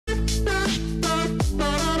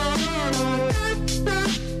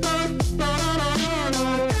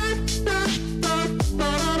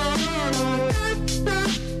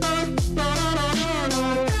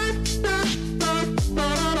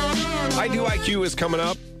Q is coming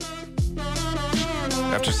up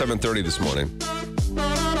after 7:30 this morning.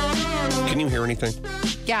 Can you hear anything?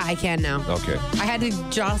 Yeah, I can now. Okay. I had to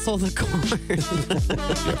jostle the car.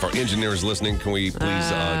 If our engineers listening, can we please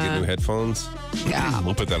get new headphones? Yeah.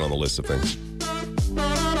 We'll put that on the list of things.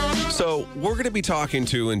 So we're going to be talking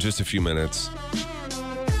to, in just a few minutes,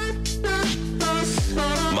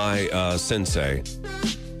 my sensei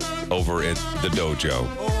over at the dojo.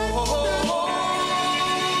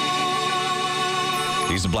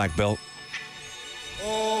 He's a black belt.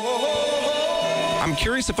 I'm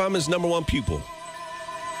curious if I'm his number one pupil.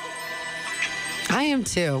 I am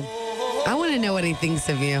too. I want to know what he thinks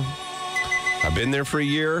of you. I've been there for a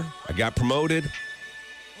year. I got promoted.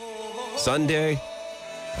 Sunday,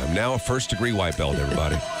 I'm now a first-degree white belt,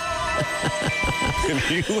 everybody.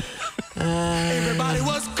 Everybody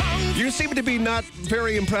was kung. You seem to be not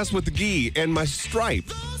very impressed with the gi and my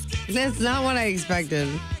stripe. That's not what I expected.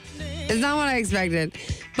 It's not what I expected.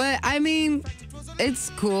 But, I mean, it's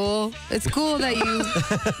cool. It's cool that you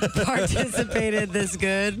participated this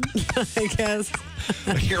good, I guess.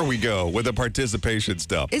 Here we go with the participation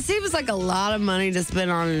stuff. It seems like a lot of money to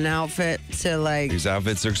spend on an outfit to, like... These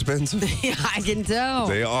outfits are expensive. Yeah, I can tell.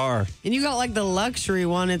 They are. And you got, like, the luxury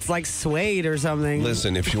one. It's, like, suede or something.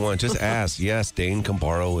 Listen, if you want, just ask. Yes, Dane can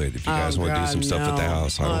borrow it. If you guys want to do some stuff at the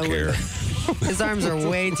house, I don't care. His arms are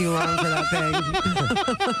way too long for that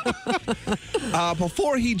thing.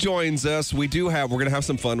 Before he joins us, we're going to have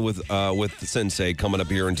some fun with Sensei coming up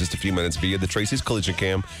here in just a few minutes via the Tracy's Collision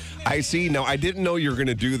Cam. I see. Now, I didn't know you were going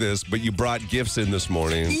to do this, but you brought gifts in this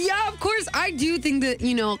morning. Yeah, of course. I do think that,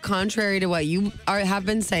 contrary to what you have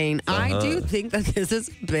been saying, I do think that this is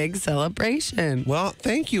a big celebration. Well,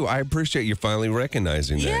 thank you. I appreciate you finally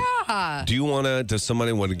recognizing that. Yeah. Does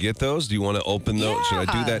somebody want to get those? Do you want to open those? Yeah. Should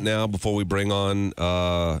I do that now before we bring on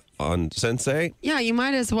Sensei? Yeah, you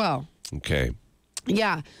might as well. Okay.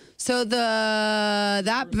 Yeah. So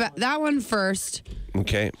that one first.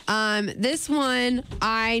 Okay. This one,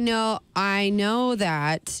 I know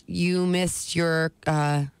that you missed your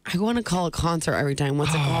I want to call it concert every time.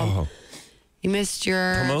 What's it called? You missed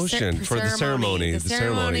your promotion for the ceremony. The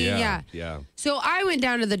ceremony, yeah. So I went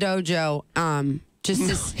down to the dojo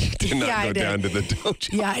just to Did not go down to the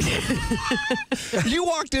dojo. Yeah, I did. You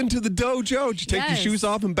walked into the dojo. Did you take your shoes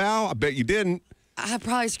off and bow? I bet you didn't. I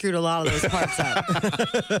probably screwed a lot of those parts up.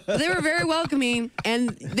 But they were very welcoming, and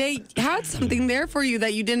they had something there for you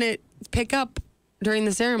that you didn't pick up during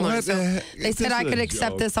the ceremony. What so they said I could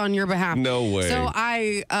accept this on your behalf. No way. So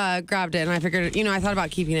I grabbed it, and I figured, I thought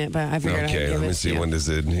about keeping it, but I figured I'd give it to you. Okay, let me see when is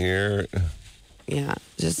it in here. Yeah,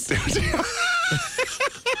 just...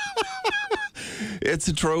 It's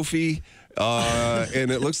a trophy. And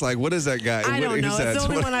it looks like, what is that guy? I don't know. It's the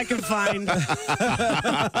only one I can find.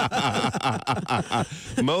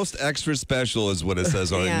 Most extra special is what it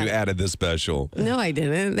says on it. You added this special. No, I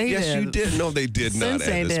didn't. They yes, did. You did. No, they did not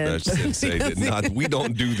Sensei add this special. Sensei did not. We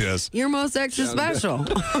don't do this. You're most extra special.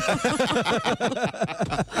 This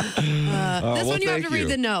one you have to read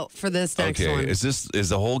the note for this next one. Is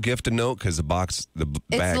the whole gift a note? Because the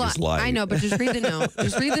bag is light. I know, but just read the note.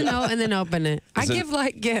 Just read the note and then open it. I give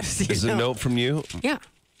light gifts. Is it a note from you? Yeah.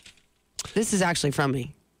 This is actually from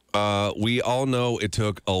me. We all know it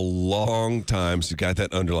took a long time. So you got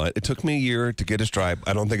that underlined. It took me a year to get a stripe.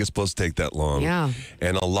 I don't think it's supposed to take that long. Yeah.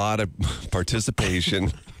 And a lot of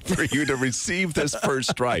participation for you to receive this first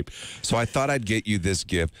stripe. So I thought I'd get you this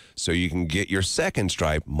gift so you can get your second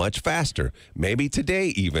stripe much faster. Maybe today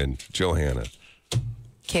even, Johanna.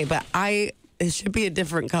 Okay, but it should be a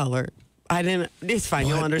different color. It's fine.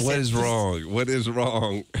 You'll understand. What is wrong? What is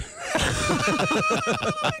wrong?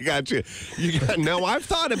 I got you. No, I've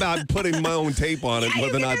thought about putting my own tape on it,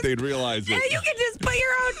 whether or not they'd realize it. Yeah, you can just put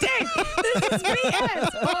your own tape. This is BS.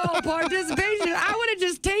 Oh, participation. I would have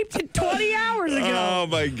just taped it 20 hours ago. Oh,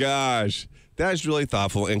 my gosh. That's really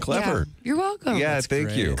thoughtful and clever. Yeah, you're welcome. Yeah,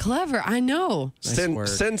 thank you. Clever, I know.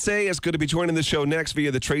 Sensei is going to be joining the show next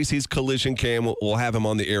via the Tracy's Collision Cam. We'll have him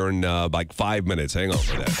on the air in like 5 minutes. Hang on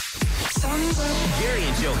for that. Sun's up. Gary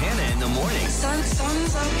and Johanna in the morning. Sun's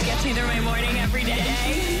up. Gets me through my morning every day.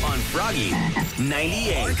 On Froggy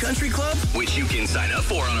 98. Our country club, which you can sign up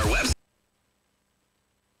for on our website.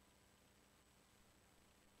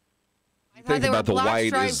 Think about the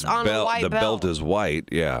white is belt. The belt is white,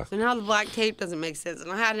 yeah. So now the black tape doesn't make sense,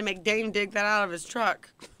 and I had to make Dane dig that out of his truck.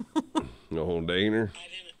 No, Daner.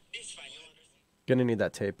 Gonna need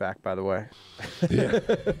that tape back, by the way. Yeah.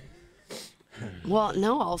 Well,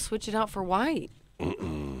 no, I'll switch it out for white. So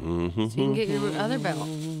you can get your other belt.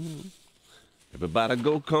 Everybody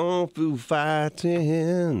go kung fu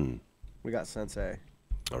fighting. We got Sensei.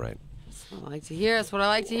 All right. I like to hear. That's what I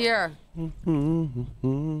like to hear.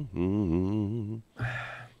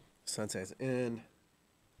 Sensei's in.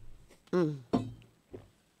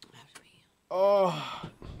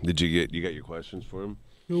 Did you got your questions for him?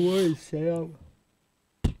 No worries, Sam.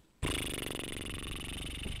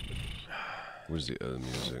 Where's the other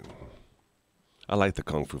music? I like the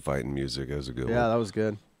Kung Fu fighting music. That was a good one. Yeah, that was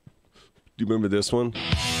good. Do you remember this one?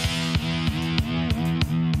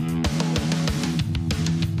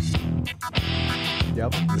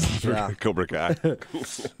 Yep. This is for Yeah. Cobra Kai. You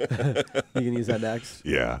can use that next.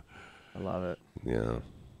 Yeah. I love it. Yeah.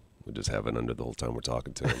 We'll just have it under the whole time we're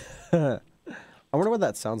talking to him. I wonder what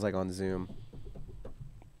that sounds like on Zoom.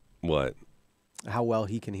 What? How well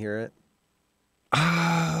he can hear it.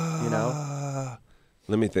 You know?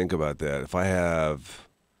 Let me think about that.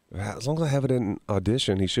 As long as I have it in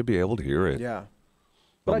Audition, he should be able to hear it. Yeah.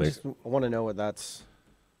 But I just want to know what that's...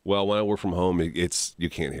 Well, when I work from home, you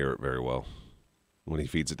can't hear it very well. When he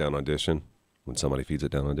feeds it down Audition, when somebody feeds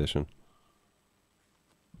it down Audition.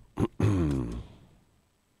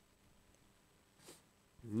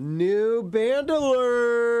 New band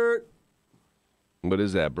alert! What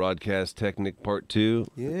is that? Broadcast Technic Part 2?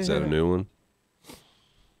 Yeah. Is that a new one?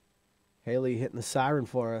 Haley hitting the siren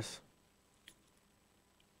for us.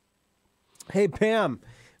 Hey, Pam.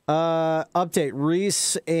 Update.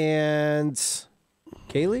 Reese and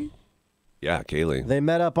Kaylee? Yeah, Kaylee. They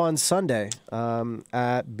met up on Sunday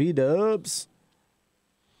at B-Dubs.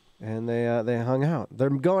 And they hung out. They're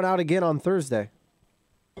going out again on Thursday.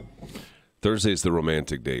 Thursday's the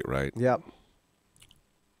romantic date, right? Yep.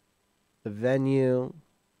 The venue,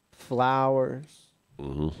 flowers.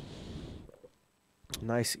 Mm-hmm.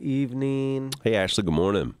 Nice evening. Hey, Ashley, good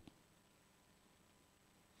morning.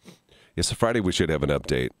 Yes, so Friday we should have an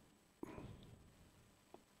update.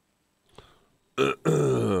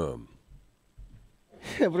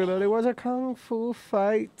 Everybody was a kung fu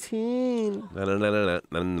fighting. Na, na, na, na,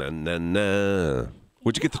 na, na, na, na.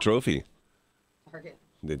 Where'd you get the trophy? Target.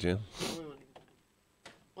 Did you?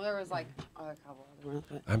 Well, there was like a couple other ones,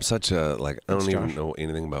 but I'm such a, I don't even Josh. know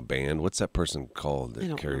anything about band. What's that person called I that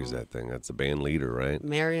don't carries know. that thing? That's the band leader, right?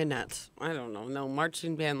 marionette. I don't know. No,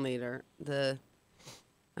 marching band leader. I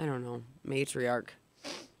don't know, matriarch.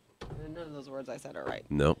 None of those words I said are right.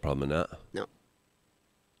 No, probably not. No.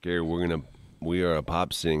 Gary, we are a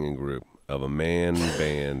pop singing group of a man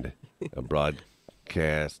band, a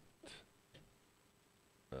broadcast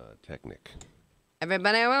Technic.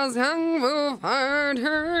 Everybody was kung fu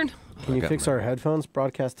fighter. Can you got fix our headphones,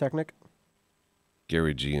 Broadcast Technic?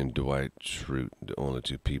 Gary G and Dwight Schrute, the only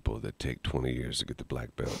two people that take 20 years to get the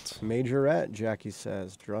black belts. Majorette, Jackie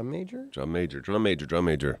says. Drum major? Drum major, drum major, drum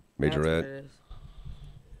major. That's what Majorette. it is.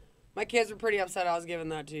 My kids were pretty upset I was giving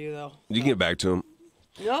that to you, though. You can get back to him.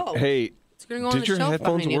 No. Hey, It's gonna go on did the your shelf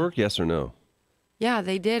headphones behind you. work? Yes or no? Yeah,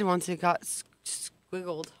 they did once it got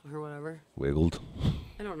squiggled or whatever. Wiggled?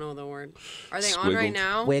 I don't know the word. Are they on right Squiggled.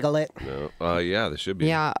 now? Wiggle it. No. Yeah, they should be.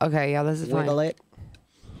 Yeah, okay, yeah, this is fine. Wiggle it.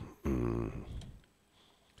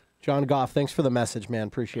 John Goff, thanks for the message, man.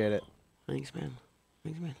 Appreciate it. Thanks, man.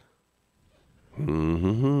 Thanks, man.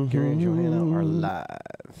 Mm-hmm. Gary and Johanna are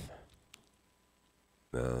live.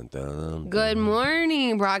 Dun, dun, Good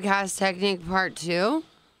morning, Broadcast Technique Part 2.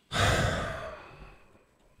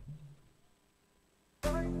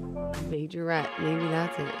 Majorette. Maybe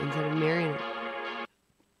that's it instead of marionette.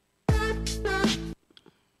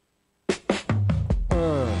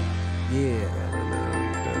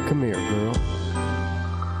 Yeah. Come here, girl.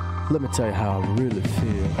 Let me tell you how I really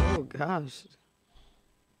feel. Oh, gosh.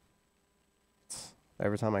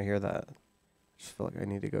 Every time I hear that, I just feel like I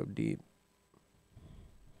need to go deep.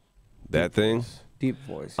 That thing? Deep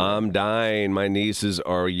voice. I'm dying. My nieces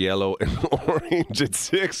are yellow and orange at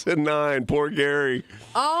 6 and 9. Poor Gary.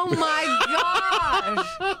 Oh, my gosh.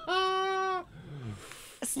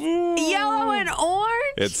 Yellow and orange?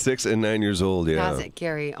 At 6 and 9 years old, yeah. That's it,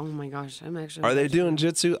 Gary. Oh, my gosh. I'm actually. Are they doing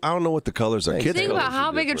jitsu? I don't know what the colors are. Kids' Think colors about are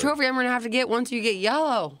how big a different. trophy I'm going to have to get once you get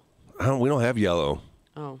yellow. We don't have yellow.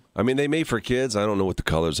 Oh. I mean, they made for kids. I don't know what the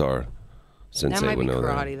colors are. Sensei That might be would know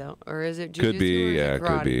karate, though. Or is it Could jujitsu be, or is yeah, it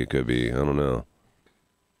could be, karate? could be. I don't know.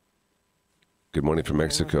 Good morning from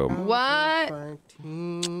Mexico. What?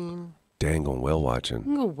 Dang, going whale watching. You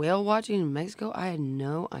can go whale watching in Mexico? I had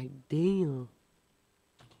no idea.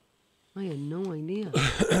 I had no idea.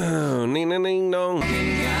 Oh, ning, ning, ning, dong.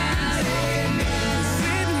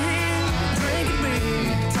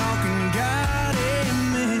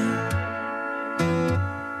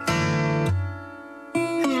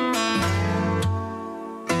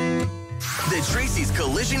 The Tracy's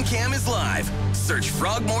Collision Cam is live. Search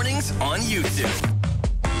Frog Mornings on YouTube.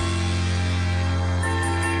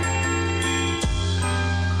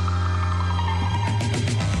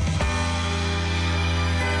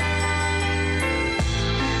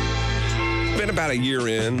 about a year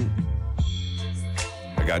in,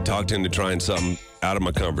 I got talked into trying something out of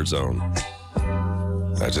my comfort zone.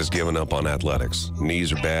 I just given up on athletics.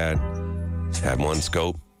 Knees are bad. Had one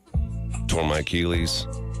scope. Tore my Achilles.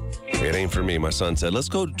 It ain't for me. My son said, let's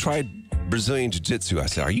go try Brazilian Jiu-Jitsu. I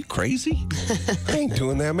said, are you crazy? I ain't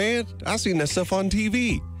doing that, man. I seen that stuff on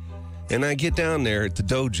TV. And I get down there at the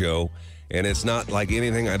dojo, and it's not like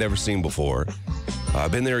anything I'd ever seen before.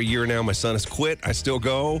 I've been there a year now. My son has quit. I still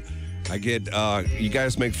go. I get, you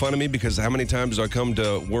guys make fun of me because how many times do I come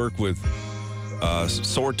to work with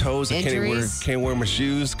sore toes? Injuries. I can't wear my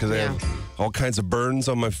shoes because I have all kinds of burns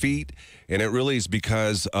on my feet. And it really is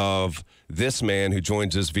because of this man who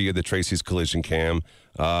joins us via the Tracy's Collision Cam.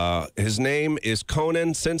 His name is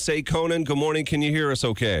Conan, Sensei Conan. Good morning. Can you hear us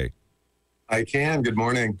okay? I can. Good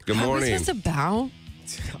morning. Good Are we morning. supposed to bow?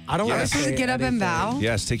 I don't Are we want supposed to get up and bow?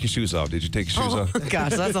 Yes, take your shoes off. Did you take your shoes Oh, off?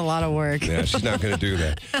 gosh, that's a lot of work. Yeah, she's not going to do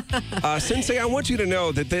that. Sensei, I want you to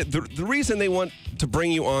know that the reason they want to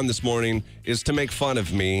bring you on this morning is to make fun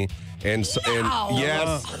of me. And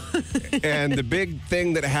yes, and the big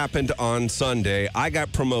thing that happened on Sunday, I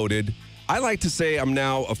got promoted. I like to say I'm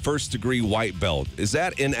now a first-degree white belt. Is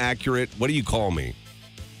that inaccurate? What do you call me?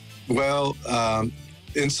 Well,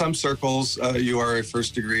 in some circles, you are a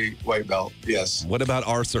first-degree white belt. Yes. What about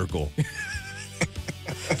our circle?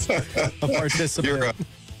 a participant.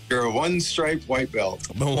 You're a one-stripe white belt.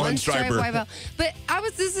 One striper. white belt. But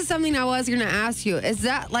this is something I was going to ask you. Is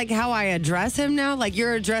that like how I address him now? Like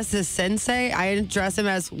you're addressed as sensei, I address him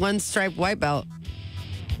as one stripe white belt.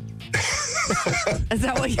 Is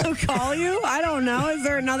that what you call you? I don't know. Is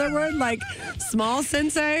there another word like small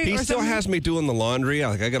sensei? He or still something? has me doing the laundry.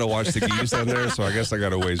 I got to wash the geese down there, so I guess I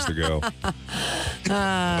got a ways to go.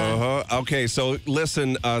 Okay, so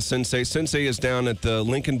listen, Sensei. Sensei is down at the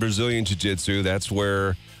Lincoln Brazilian Jiu-Jitsu. That's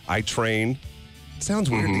where I train. Sounds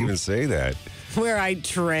weird to even say that. Where I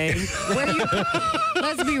train. Where you,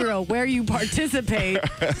 let's be real. Where you participate.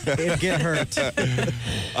 Get hurt.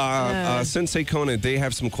 Sensei Conan, they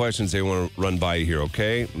have some questions they want to run by you here,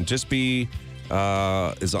 okay? Just be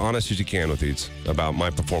as honest as you can with these about my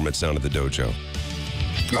performance down at the dojo.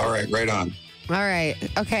 All right, right on. All right.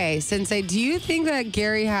 Okay, Sensei, do you think that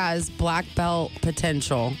Gary has black belt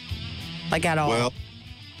potential? Like at all? Well,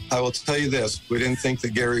 I will tell you this. We didn't think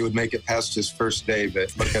that Gary would make it past his first day,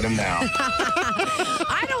 but look at him now.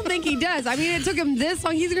 I don't think he does. I mean, it took him this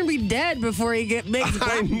long. He's going to be dead before he makes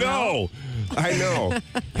black belt. I know.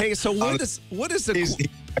 Hey, so what is the... He's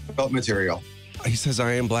black belt material. He says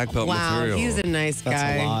I am black belt Wow, material. he's a nice guy.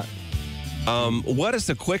 That's a lot. What is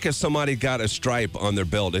the quickest somebody got a stripe on their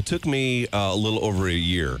belt? It took me a little over a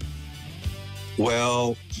year.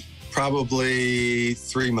 Well, probably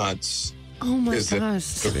 3 months. Oh my Is it- gosh.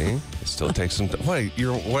 See? It still takes some time. What?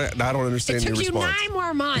 I don't understand It your took you response. 9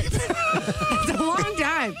 more months. That's a long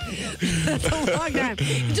time. That's a long time.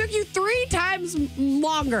 It took you 3 times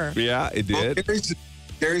longer. Yeah, it Well, did.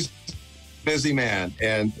 Gary's a busy man,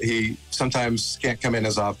 and he sometimes can't come in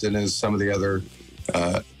as often as some of the other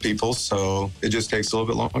people, so it just takes a little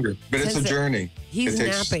bit longer. But it's a Sensei, journey. he's it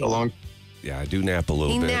takes napping. a long. Yeah, I do nap a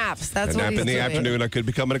little He bit. naps. That's I what nap he's in the doing. afternoon. I could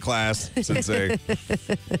be coming to class. Sensei.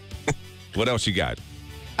 What else you got?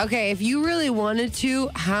 Okay, if you really wanted to,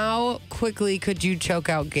 how quickly could you choke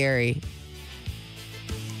out Gary?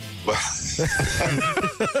 Well,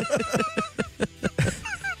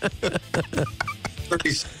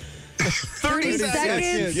 30 30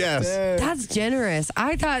 seconds? Yes. That's generous.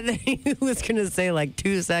 I thought that he was going to say like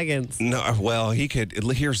 2 seconds. No, well, he could.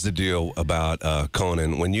 Here's the deal about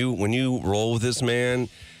Conan. When you roll with this man,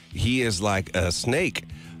 he is like a snake.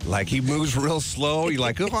 Like he moves real slow. You're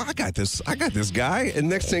like, oh, I got this guy. And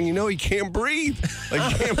next thing you know, he can't breathe. Like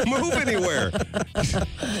he can't move anywhere.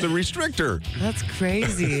 The restrictor. That's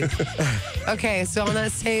crazy. Okay, so in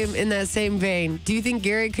that same vein, do you think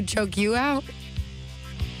Gary could choke you out?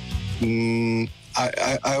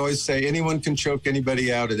 I always say anyone can choke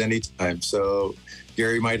anybody out at any time. So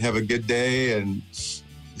Gary might have a good day, and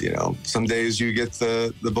some days you get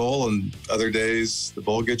the bull, and other days the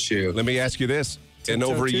bull gets you. Let me ask you this. In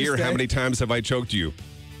over a year, how many times have I choked you?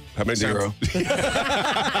 How many 0. times?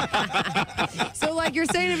 So like you're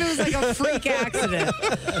saying if it was like a freak accident.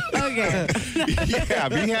 Okay. Yeah,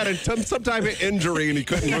 if he had some type of injury and he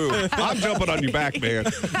couldn't move, I'm jumping on your back, man.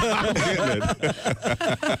 I'm getting it.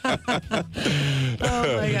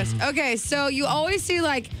 Oh my gosh. Okay, so you always see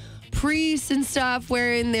like priests and stuff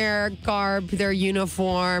wearing their garb, their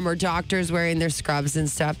uniform, or doctors wearing their scrubs and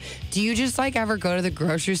stuff. Do you just like ever go to the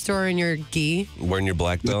grocery store in your gi Wearing your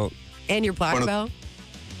black belt? and your black belt?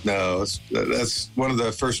 No, that's one of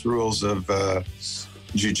the first rules of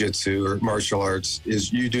jiu-jitsu or martial arts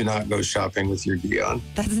is you do not go shopping with your gi on.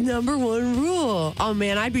 That's number one rule. Oh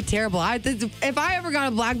man, I'd be terrible. If I ever got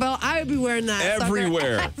a black belt, I would be wearing that sucker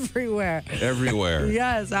Everywhere. everywhere. Everywhere.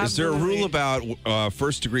 Yes, absolutely. Is there a rule about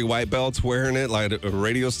first-degree white belts wearing it like a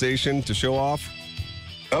radio station to show off?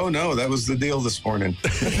 Oh no, that was the deal this morning.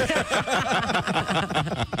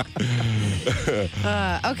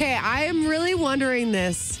 Okay, I am really wondering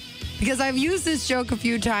this because I've used this joke a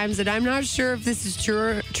few times and I'm not sure if this is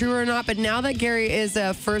true or not, but now that Gary is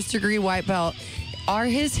a first-degree white belt, are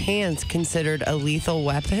his hands considered a lethal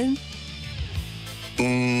weapon?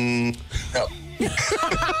 No.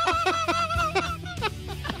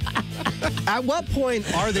 At what point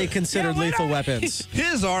are they considered lethal weapons?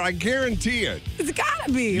 His are, I guarantee it. It's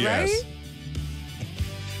gotta be, Yes. right?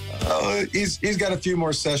 He's got a few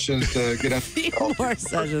more sessions to get up. Few more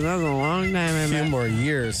sessions. That's a long time, A few man. more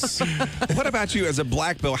years. What about you as a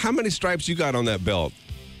black belt? How many stripes you got on that belt?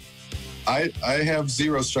 I have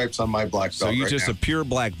 0 stripes on my black belt. So you right just now. a pure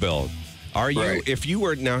black belt. Are you? Right. If you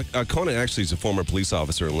were now, Conan actually is a former police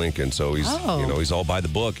officer in Lincoln, so he's he's all by the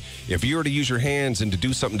book. If you were to use your hands and to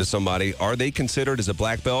do something to somebody, are they considered as a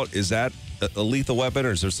black belt? Is that a lethal weapon,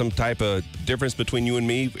 or is there some type of difference between you and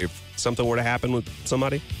me if something were to happen with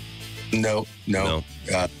somebody? No.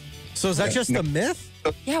 So is that just a myth?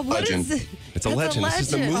 Yeah, what Legend. is it? It's a legend. It's just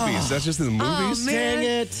the movies. That's just the movies. man. Dang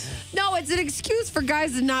it. No, it's an excuse for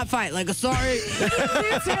guys to not fight. Like, sorry,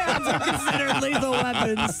 these hands are considered lethal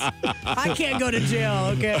weapons. I can't go to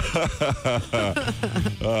jail, okay?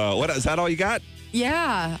 What is that? All you got?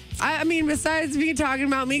 Yeah. I mean, besides me talking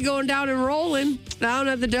about me going down and rolling down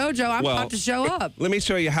at the dojo, I'm Well, about to show up. Let me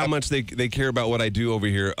show you how much they care about what I do over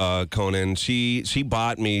here, Conan. She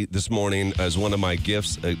bought me this morning as one of my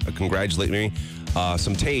gifts, congratulate me,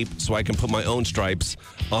 some tape so I can put my own stripes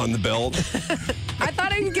on the belt. I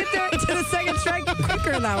thought I could get there to the second strike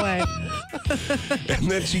quicker that way.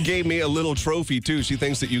 And then she gave me a little trophy, too. She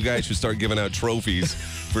thinks that you guys should start giving out trophies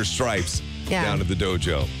for stripes down at the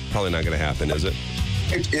dojo. Probably not going to happen, is it?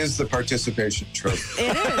 It is the participation trophy.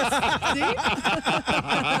 It is.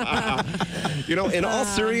 See? You know, in all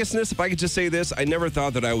seriousness, if I could just say this, I never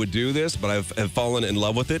thought that I would do this, but I've fallen in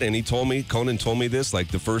love with it. And Conan told me this like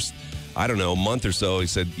the first, I don't know, month or so. He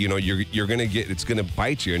said, you know, you're going to get, it's going to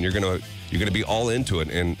bite you and you're going to be all into it.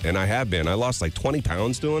 And I have been. I lost like 20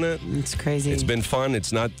 pounds doing it. It's crazy. It's been fun.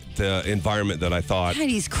 It's not the environment that I thought. God,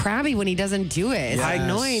 he's crabby when he doesn't do it. It's Yes.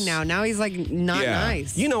 annoying now. Now he's like not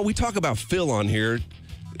nice. You know, we talk about Phil on here.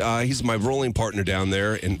 He's my rolling partner down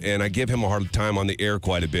there, and I give him a hard time on the air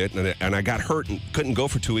quite a bit. And I got hurt and couldn't go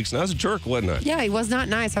for 2 weeks. And I was a jerk, wasn't I? Yeah, he was not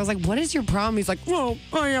nice. I was like, what is your problem? He's like, well,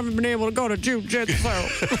 I haven't been able to go to jiu-jitsu.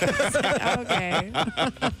 Okay.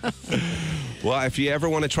 Well, if you ever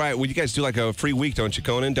want to try it, well, you guys do like a free week, don't you,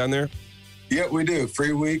 Conan, down there? Yeah, we do.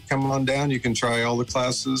 Free week. Come on down. You can try all the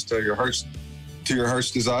classes to your heart's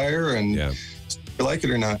desire, and if you like it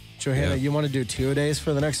or not. Johanna, you want to do 2-a-days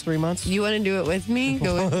for the next 3 months? You want to do it with me?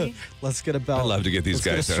 Go with me. Let's get a belt. I'd love to get these Let's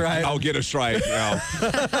guys. Get a stripe. I'll get a stripe now.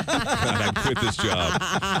 God, I quit this job.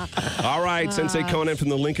 All right, Sensei Conan from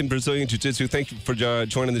the Lincoln Brazilian Jiu-Jitsu. Thank you for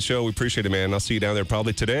joining the show. We appreciate it, man. I'll see you down there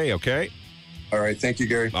probably today, okay? All right. Thank you,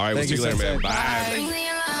 Gary. All right, we'll Thank see you you, later, man. Sensei.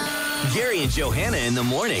 Bye. Gary and Johanna in the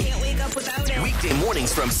morning. Can't wake up without it. Weekday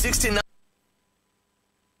mornings from 6 to 9.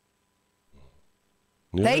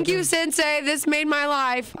 Thank you, Sensei. This made my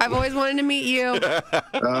life. I've always wanted to meet you.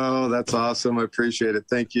 Oh, that's awesome. I appreciate it.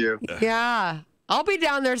 Thank you. Yeah. I'll be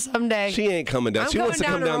down there someday. She ain't coming down. I'm She wants to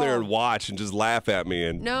going come down down to there roll. and watch and just laugh at me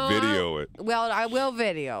and video it. Well, I will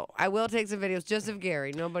video. I will take some videos just of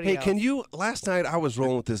Gary. Nobody Hey, else. can you? Last night I was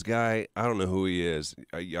rolling with this guy. I don't know who he is.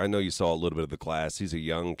 I know you saw a little bit of the class. He's a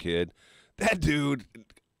young kid. That dude,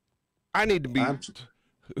 I need to be.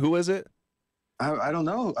 Who is it? I don't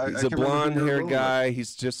know. He's a blonde-haired guy.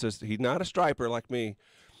 He's just he's not a striper like me.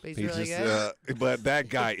 He's really good. But that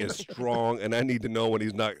guy is strong, and I need to know when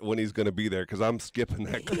he's going to be there because I'm skipping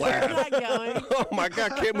that class. Not going. Oh my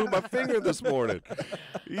God, can't move my finger this morning.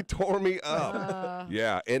 He tore me up.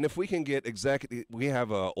 Yeah, and if we can get we have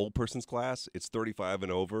a old person's class. It's 35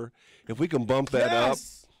 and over. If we can bump that up.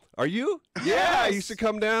 Are you? Yeah, you should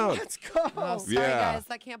come down. Let's go. Oh, sorry, Yeah. guys.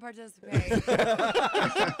 I can't participate.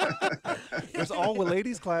 There's all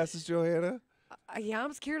ladies classes, Johanna. Yeah,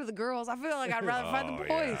 I'm scared of the girls. I feel like I'd rather fight the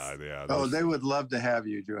boys. Yeah. Oh, they would love to have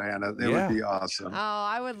you, Johanna. They would be awesome. Oh,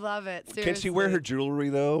 I would love it. Seriously. Can she wear her jewelry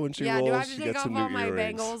though when she Yeah, rolls? do I have to She take got off some all new my earrings.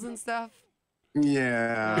 bangles and stuff?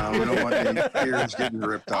 Yeah, we don't want any ears getting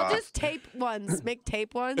ripped I'll off. just tape ones. Make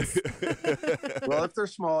tape ones. Well, if they're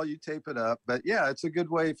small, you tape it up. But yeah, it's a good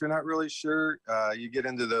way. If you're not really sure, you get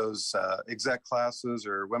into those exec classes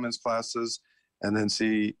or women's classes, and then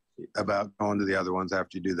see about going to the other ones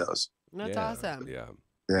after you do those. That's awesome. Yeah.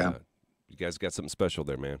 Yeah. You guys got something special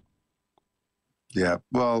there, man. Yeah.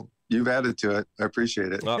 Well, you've added to it. I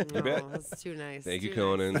appreciate it. Oh, you No, bet. that's too nice. Thank you, Too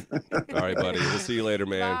Conan. nice. All right, buddy. We'll see you later,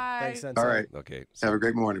 man. Bye. Thanks, Sensei. All right. Okay. Have a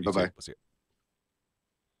great morning. You Bye-bye. too. We'll see you.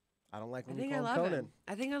 I don't like I when think you I call him love Conan. him.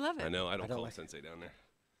 I think I love I him. know. I don't don't call like- Sensei down there.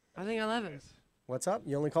 I think I love him. What's up?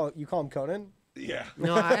 You call him Conan? Yeah.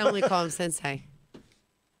 No, I only call him Sensei.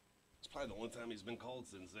 It's probably the one time he's been called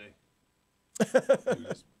Sensei.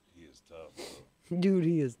 He is tough. Bro. Dude,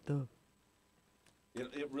 he is tough.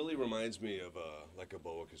 It really reminds me of like a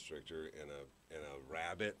boa constrictor and a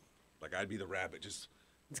rabbit. Like I'd be the rabbit, just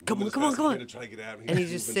Come on, moving as come on, fast come as I on. can to try to get out. And he's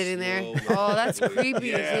just moving sitting there. slowly. Oh, that's creepy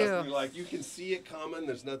Yeah, too. you're like you can see it coming.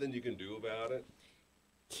 There's nothing you can do about it.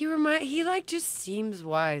 He like just seems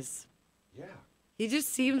wise. Yeah. He just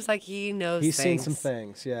seems like he knows He's seen things. some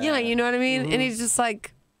things. Yeah. Yeah, you know what I mean? And he's just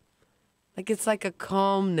like it's like a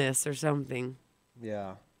calmness or something.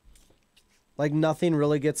 Yeah. Like nothing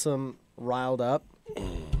really gets him riled up.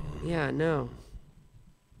 Yeah, no.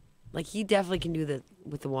 Like he definitely can do that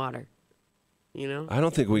with the water. You know? I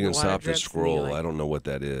don't think we The can water stop the drips and you, scroll. like- I don't know what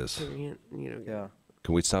that is. You know. Yeah.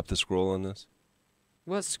 Can we stop the scroll on this?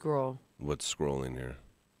 What scroll? What's scrolling here?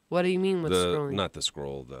 What do you mean with the scrolling? not the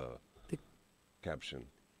scroll, the caption.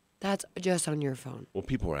 That's just on your phone. Well,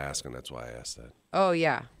 people were asking. That's why I asked that. Oh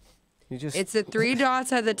yeah. You just It's the 3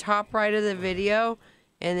 dots at the top right of the video,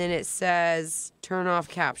 and then it says turn off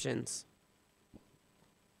captions.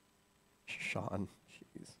 Sean.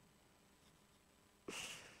 Jeez.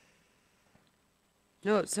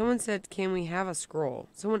 No, someone said, "Can we have a scroll?"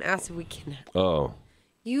 Someone asked if we can. Oh.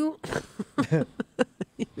 You,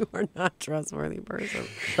 you are not trustworthy person.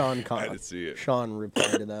 Sean I didn't see it. Sean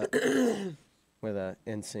replied to that with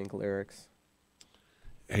NSYNC lyrics.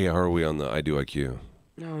 Hey, how are we on the I Do IQ?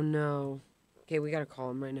 Oh no. Okay, we gotta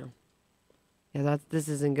call him right now. Yeah, this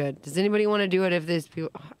isn't good. Does anybody want to do it? If there's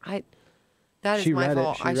people, that is She my read it.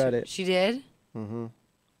 fault. She read it. She did. Mm-hmm.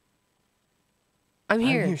 I'm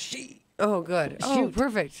here. I'm here. She. Oh, good. Oh, Shoot.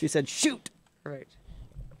 perfect. She said, "Shoot." Perfect.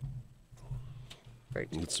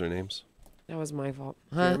 Perfect. What's their names? That was my fault.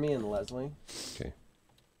 Huh? Jeremy and Leslie. Okay.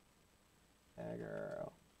 Yeah,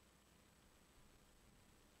 girl.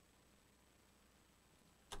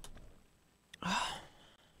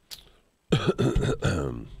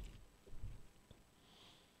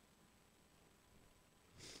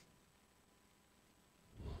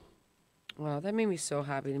 Wow, that made me so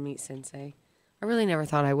happy to meet Sensei. I really never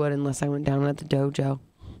thought I would unless I went down at the dojo.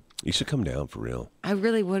 You should come down for real. I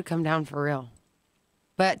really would come down for real.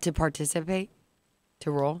 But to participate,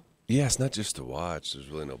 to roll. Yeah, it's not just to watch. There's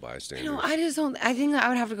really no bystanders. You know, I just don't. I think that I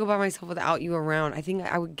would have to go by myself without you around. I think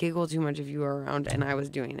I would giggle too much if you were around and I was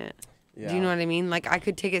doing it. Yeah. Do you know what I mean? Like I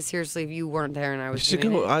could take it seriously if you weren't there and I You was should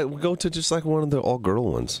doing go. it. I would go to just like one of the all-girl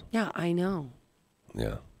ones. Yeah, I know.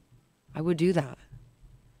 Yeah. I would do that.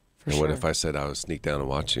 For And sure. what if I said I would sneak down and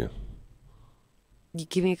watch you? You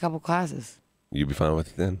give me a couple classes. You'd be fine with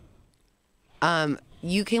it then?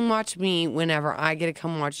 You can watch me whenever I get to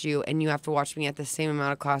come watch you, and you have to watch me at the same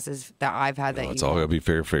amount of classes that I've had. That It's you all have. gotta be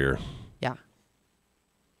fair. Yeah.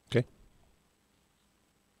 Okay.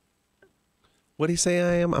 What do you say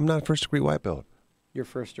I am? I'm not a first-degree white belt. Your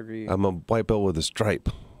first degree. I'm a white belt with a stripe.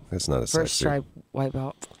 That's not a First sexy. stripe, white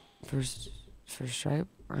belt. First stripe.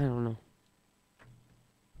 I don't know.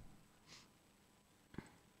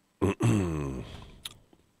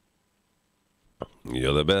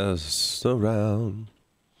 You're the best around.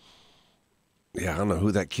 Yeah, I don't know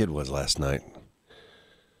who that kid was last night.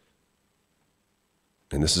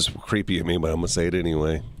 And this is creepy of me, but I'm going to say it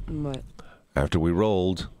anyway. What? After we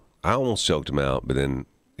rolled, I almost choked him out, but then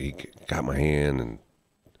he got my hand, and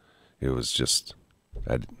it was just,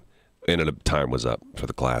 ended up, time was up for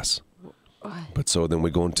the class. But so then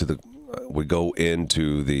we go into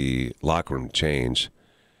the locker room to change,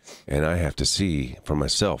 and I have to see for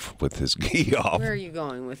myself with his gi off. Where are you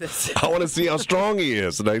going with this? I want to see how strong he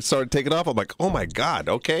is. And I started taking off. I'm like, oh my God,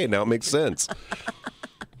 okay, now it makes sense.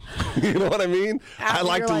 You know what I mean? I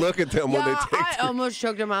like to look at them when they take I almost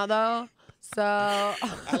choked him out though. So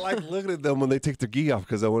I like looking at them when they take their gi off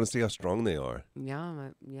because I want to see how strong they are. yeah,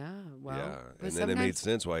 well, yeah. but And then it made sometimes-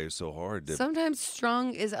 sense why it's so hard. Sometimes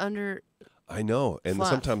strong is under. I know. And Fluff.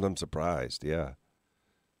 sometimes I'm surprised. Yeah.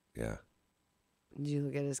 Yeah. Did you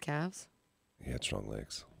look at his calves? He had strong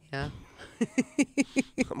legs. Yeah.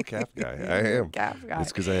 I'm a calf guy. I am. Calf guy.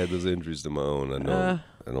 It's because I had those injuries to my own. I know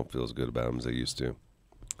I don't feel as good about them as I used to.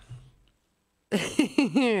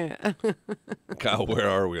 Kyle, where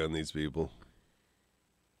are we on these people?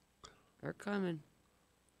 They're coming.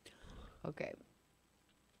 Okay.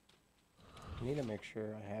 I need to make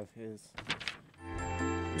sure I have his.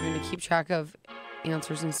 You're going to keep track of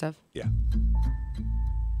answers and stuff? Yeah.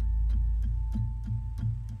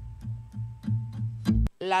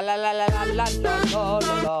 La la la la la la la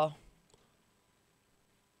la la.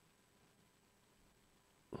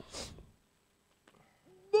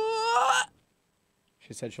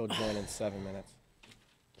 She said she'll join in 7 minutes.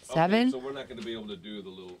 7? Okay, so we're not going to be able to do the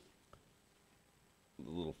little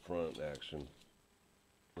front action.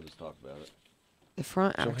 We'll just talk about it. The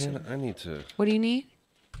front action. Johanna, I need to. What do you need?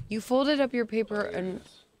 You folded up your paper and.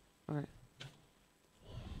 All right.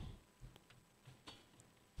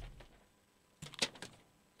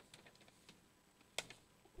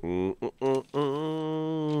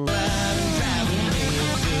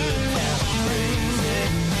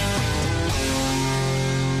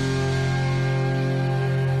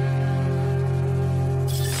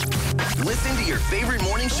 Listen to your favorite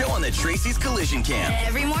morning show on the Tracy's Collision Cam.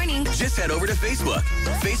 Every morning. Just head over to Facebook.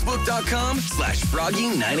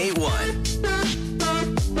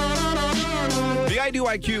 Facebook.com/Froggy981. The I Do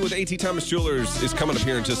IQ with A.T. Thomas Jewelers is coming up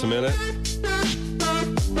here in just a minute.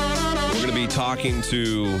 We're going to be talking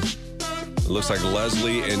to, it looks like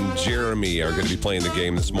Leslie and Jeremy are going to be playing the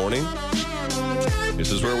game this morning.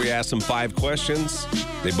 This is where we ask them 5 questions.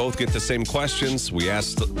 They both get the same questions. We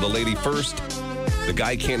ask the lady first. The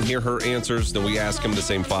guy can't hear her answers. Then we ask him the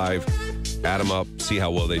same 5. Add them up. See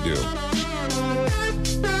how well they do.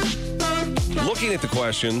 Looking at the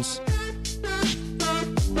questions,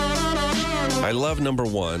 I love number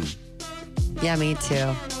 1. Yeah, me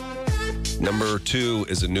too. Number 2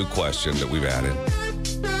 is a new question that we've added.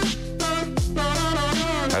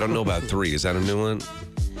 I don't know about 3. Is that a new one?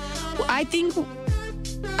 I think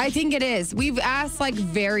it is. We've asked like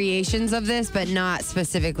variations of this, but not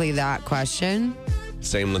specifically that question.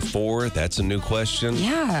 Same with 4. That's a new question.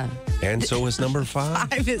 Yeah. And so is number 5.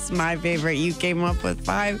 5 is my favorite. You came up with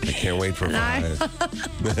 5. I can't wait for 5.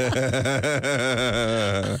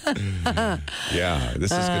 Yeah,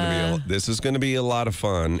 this is going to be a lot of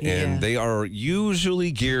fun, and Yeah. they are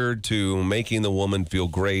usually geared to making the woman feel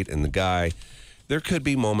great, and the guy. There could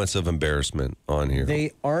be moments of embarrassment on here.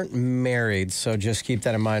 They aren't married, so just keep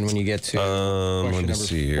that in mind when you get to let question me number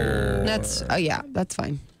see 4. here. That's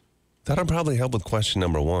fine. That'll probably help with question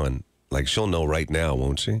number 1. Like she'll know right now,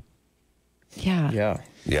 won't she? Yeah. Yeah.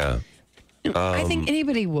 Yeah. I think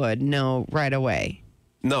anybody would know right away.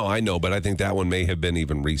 No, I know, but I think that one may have been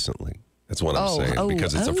even recently. That's what I'm saying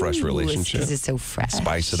because it's a fresh relationship. Because it's so fresh.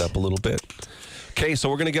 Spice it up a little bit. Okay, so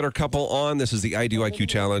we're going to get our couple on. This is the I Do IQ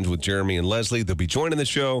Challenge with Jeremy and Leslie. They'll be joining the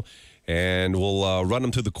show, and we'll run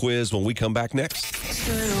them through the quiz when we come back next.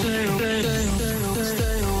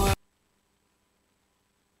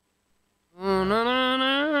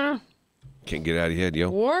 Can't get out of your head, yo.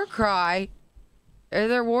 War cry. Are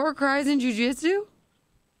there war cries in jiu-jitsu?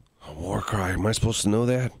 A war cry. Am I supposed to know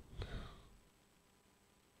that?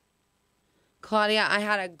 Claudia, I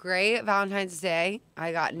had a great Valentine's Day.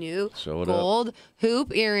 I got new Show it gold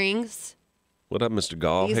hoop earrings. What up, Mr.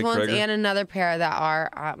 Gall? These Hey, ones Krager. and another pair that are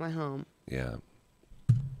at my home. Yeah.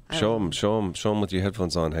 Show them with your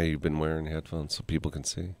headphones on how you've been wearing headphones so people can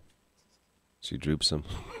see. She droops them.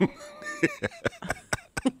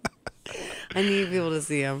 I need people to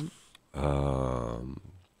see them.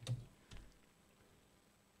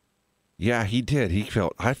 Yeah, he did.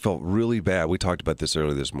 I felt really bad. We talked about this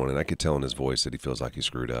earlier this morning. I could tell in his voice that he feels like he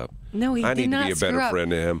screwed up. No, he I did need not to be a screw better up.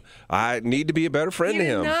 friend to him. I need to be a better friend He to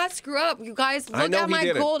did him. not screw up. You guys, I look know at he my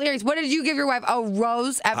didn't. gold earrings. What did you give your wife? A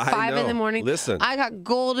rose at 5 in the know. morning? Listen. I got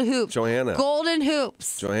gold hoops. Johanna. Golden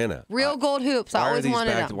hoops. Johanna. Real gold hoops. I always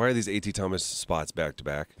wanted them. Why are these A.T. Thomas spots back to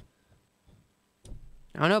back?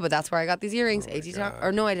 I don't know, but that's where I got these earrings. AT Tom.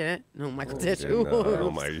 Or no, I didn't. No, Michael Tish.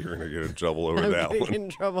 Oh my, you're gonna get in trouble over I'm that getting one. in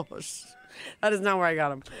trouble. That is not where I got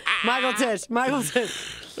them. Michael Tish. Michael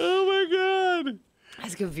Tish. Oh my God.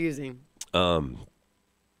 That's confusing.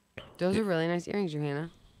 Those are really nice earrings,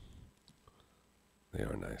 Johanna. They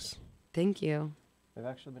are nice. Thank you. They've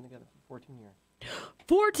actually been together for 14 years.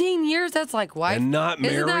 14 years? That's like wife. And not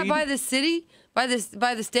Isn't that married? by the city? By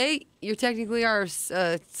the state? You're technically our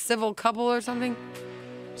civil couple or something?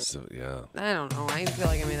 So yeah, I don't know. I feel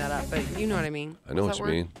like I made that up, but you know what I mean. I know What's what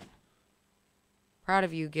that you word? mean. Proud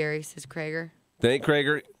of you, Gary, says Krager. Thank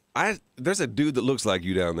Krager. There's a dude that looks like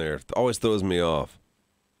you down there. Always throws me off.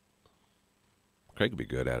 Craig would be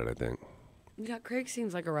good at it, I think. Yeah, Craig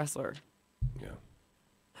seems like a wrestler. Yeah.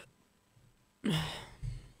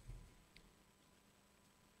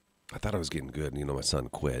 I thought I was getting good. You know, my son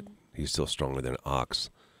quit. He's still stronger than an ox.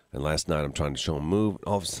 And last night I'm trying to show him move.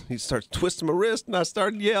 All of a sudden he starts twisting my wrist, and I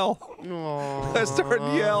started to yell. Aww. I started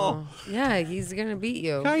to yell. Yeah, he's gonna beat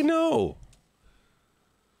you. I know.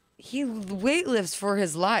 He weightlifts for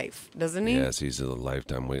his life, doesn't he? Yes, he's a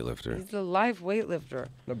lifetime weightlifter. He's a life weightlifter.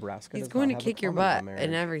 Nebraska. He's does going to not have a kick your common law butt marriage.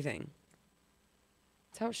 and everything.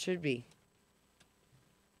 That's how it should be.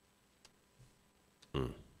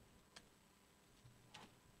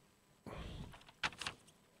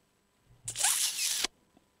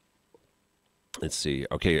 Let's see.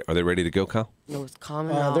 Okay, are they ready to go, Kyle? No, it's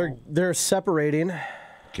common law. They're separating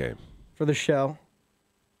Okay. for the show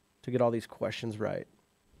to get all these questions right.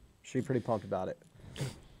 She's pretty pumped about it.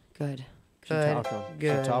 Good. She's Good. talking.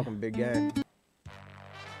 Good. She's talking big game.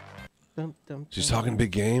 She's talking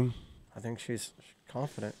big game. I think she's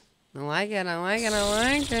confident. I like it. I like it. I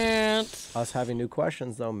like it. Us having new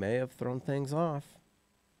questions, though, may have thrown things off.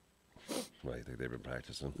 Well, I think they've been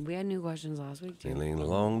practicing. We had new questions last week, too.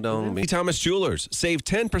 Long dong. Thomas Jewelers. Save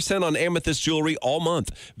 10% on amethyst jewelry all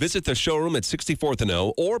month. Visit the showroom at 64th and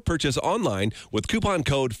O or purchase online with coupon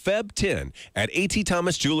code FEB10 at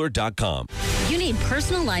atthomasjeweler.com. You need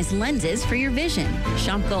personalized lenses for your vision.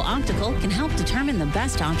 Shopko Optical can help determine the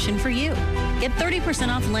best option for you. Get 30%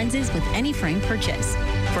 off lenses with any frame purchase.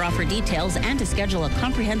 For offer details and to schedule a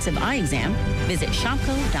comprehensive eye exam, visit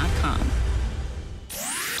shopko.com.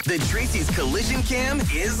 The Tracy's Collision Cam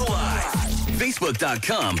is live.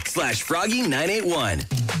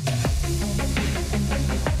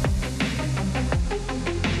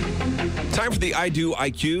 Facebook.com/Froggy981. Time for the I Do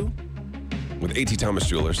IQ with A.T. Thomas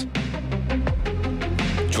Jewelers.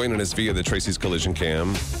 Joining us via the Tracy's Collision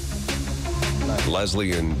Cam,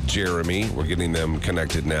 Leslie and Jeremy. We're getting them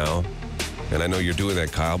connected now. And I know you're doing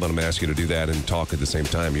that, Kyle, but I'm asking you to do that and talk at the same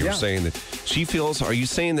time. You were saying that she feels, are you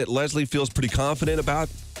saying that Leslie feels pretty confident about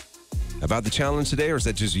the challenge today, or is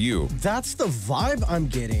that just you? That's the vibe I'm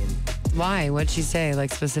getting. Why? What'd she say,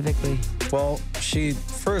 like, specifically? Well, she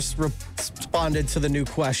first responded to the new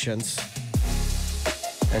questions.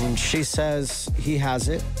 And she says he has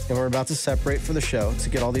it, and we're about to separate for the show to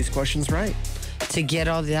get all these questions right. To get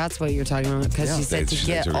all that's what you're talking about, because she said to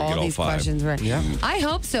get all these questions right. Yeah. I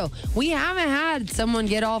hope so. We haven't had someone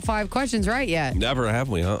get all 5 questions right yet. Never have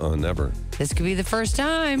we? Never. This could be the first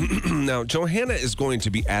time. Now, Johanna is going to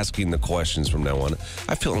be asking the questions from now on.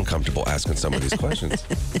 I feel uncomfortable asking some of these questions.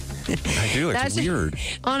 I do. It's weird.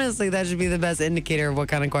 Honestly, that should be the best indicator of what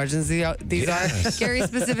kind of questions these are. Gary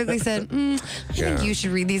specifically said, I think you should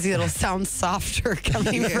read these. It'll sound softer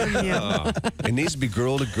coming from you. It needs to be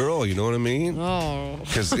girl to girl. You know what I mean? Oh.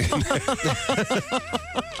 Because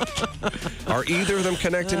are either of them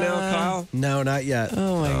connected now, Kyle? No, not yet.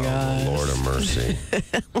 Oh, my God. Lord of mercy.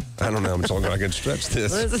 I don't know how much longer I can stretch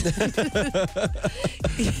this.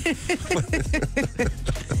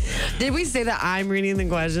 Did we say that I'm reading the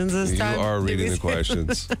questions this time? You are reading the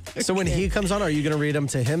questions. So when he comes on, are you going to read them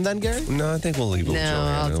to him then, Gary? No, I think we'll leave it with No,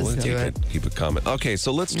 Johanna. I'll just We'll do it. Keep it coming. Okay,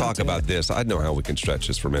 so let's talk about this. I know how we can stretch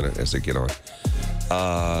this for a minute as they get on.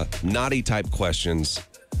 Naughty type questions.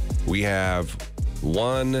 We have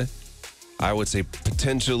 1, I would say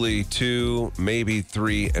potentially 2, maybe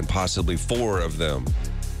 3, and possibly 4 of them.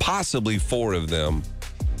 Possibly 4 of them,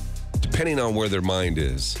 depending on where their mind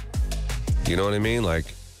is. You know what I mean? Like,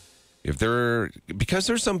 because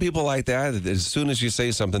there's some people like that as soon as you say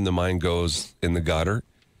something, the mind goes in the gutter.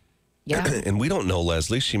 Yeah. And we don't know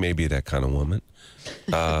Leslie. She may be that kind of woman.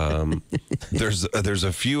 There's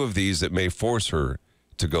a few of these that may force her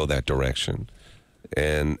to go that direction.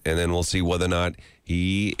 And then we'll see whether or not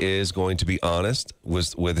he is going to be honest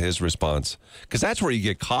with his response. Because that's where you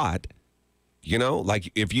get caught. You know,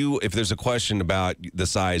 like if there's a question about the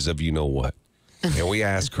size of you know what, and we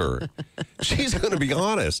ask her, she's going to be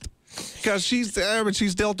honest. Because she's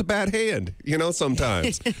dealt a bad hand, you know,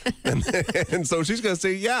 sometimes. and so she's going to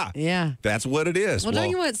say, yeah, that's what it is. Well,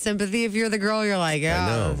 don't you want sympathy if you're the girl? You're like,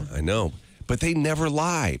 oh. I know. But they never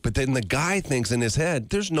lie. But then the guy thinks in his head,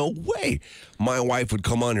 there's no way my wife would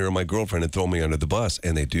come on here and my girlfriend and throw me under the bus.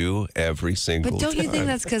 And they do every single time. But don't you think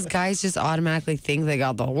that's because guys just automatically think they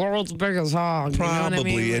got the world's biggest hog? Probably. You know what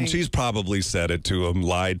I mean? And she's probably said it to him,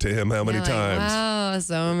 lied to him how many You're times. Like, wow,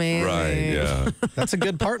 so amazing. Right, yeah. That's a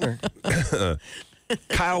good partner.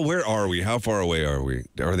 Kyle, where are we? How far away are we?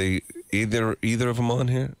 Are they either of them on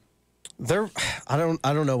here? I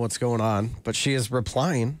don't know what's going on, but she is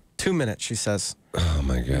replying. 2 minutes, she says. Oh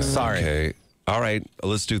my God. Sorry. Okay. All right.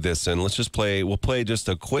 Let's do this and let's just play. We'll play just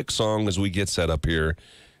a quick song as we get set up here,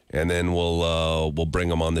 and then we'll bring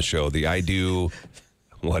them on the show. The I Do.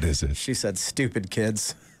 What is it? She said, "Stupid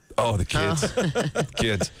kids." Oh, the kids.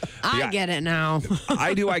 Kids. I get it now.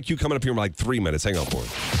 I Do IQ coming up here in like 3 minutes. Hang on for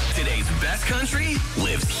it. Today's best country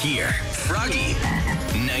lives here. Froggy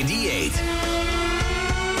 98.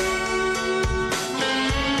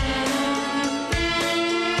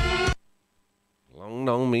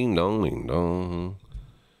 dong, ding dong, ding dong.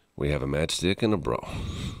 We have a matchstick and a bra.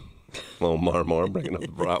 Oh, Mar bringing up the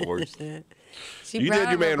bratwurst. You did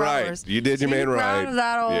your man right. You did your man right. Proud of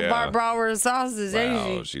that old bratwurst sausage,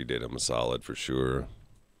 ain't she did him a solid for sure.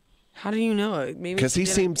 How do you know it? Maybe because he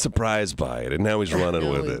seemed surprised by it, and now he's running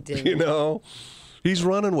with it. Didn't. You know, he's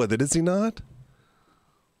running with it. Is he not?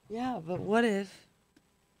 Yeah, but what if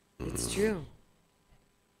it's true?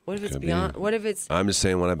 What if it's beyond? What if it's? I'm just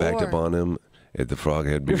saying, when I backed up on him at the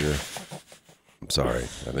Froghead beer. I'm sorry.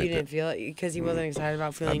 You didn't feel it because he wasn't excited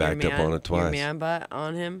about feeling I backed up on it twice. Your man butt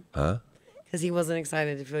on him. Huh? Because he wasn't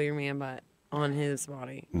excited to feel your man butt on his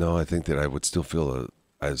body. No, I think that I would still feel a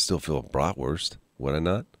bratwurst. Would I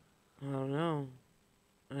not? I don't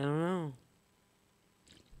know.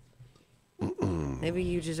 Maybe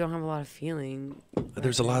you just don't have a lot of feeling.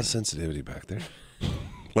 There's a lot of sensitivity back there.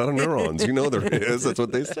 A lot of neurons. You know there is. That's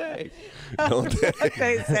what they say. Don't they? That's what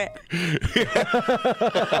they say.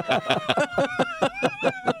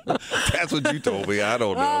 That's what you told me. I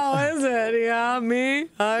don't know. Oh, is it? Yeah, me?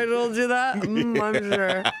 I told you that? I'm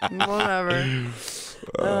sure. Whatever.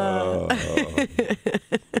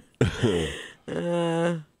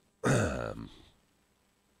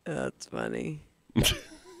 That's funny.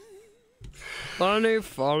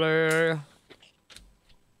 Funny.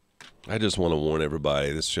 I just want to warn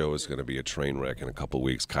everybody, this show is going to be a train wreck in a couple of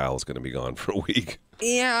weeks. Kyle's going to be gone for a week.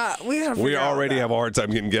 Yeah, we already have a hard time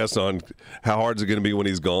getting guests on how hard is it going to be when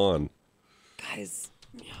he's gone. Guys,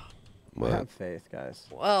 have faith, guys.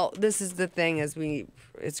 Well, this is the thing it's going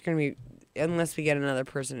to be, unless we get another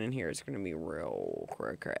person in here, it's going to be real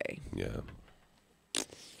cray. Yeah.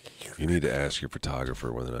 You need to ask your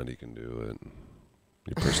photographer whether or not he can do it.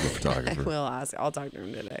 Your personal photographer. I will ask. I'll talk to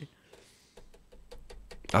him today.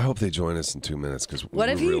 I hope they join us in 2 minutes because what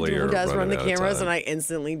if he really does run the cameras and I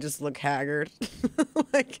instantly just look haggard?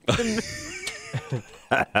 That'd be so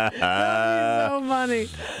funny.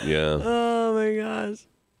 Yeah. Oh my gosh.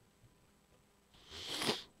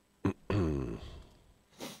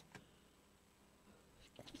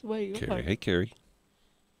 Wait, Carrie. Hey, Carrie.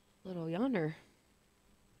 Little yonder.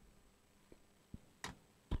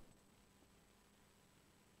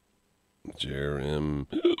 Jeremy.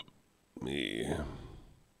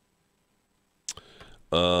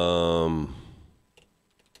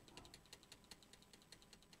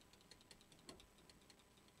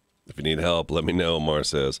 If you need help, let me know, Mar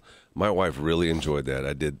says. My wife really enjoyed that.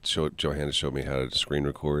 I did Johanna showed me how to screen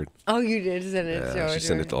record. Oh, you did send it to her. She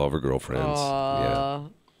sent it to all of her girlfriends. Aww. Yeah.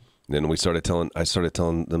 And then I started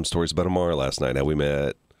telling them stories about Amar last night, how we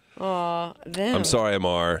met. Aw, them. I'm sorry,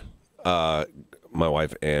 Amar. My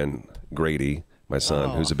wife and Grady, my son,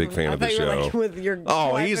 who's a big fan of the show. Like with your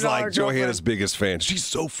he's like Johanna's biggest fan. She's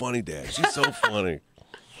so funny, Dad. She's so funny.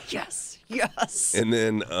 Yes. And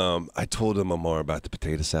then I told him Amar about the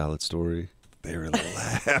potato salad story. They were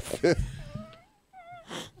laughing.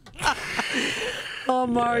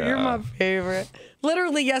 Amar, you're my favorite.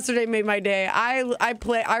 Literally yesterday made my day. I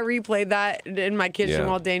replayed that in my kitchen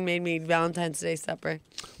while Dane made me Valentine's Day supper.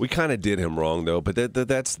 We kind of did him wrong though, but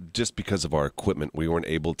that's just because of our equipment. We weren't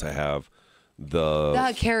able to have the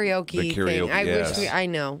karaoke thing. I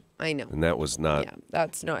know. And that was not. Yeah,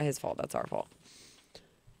 that's not his fault. That's our fault.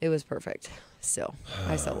 It was perfect. Still,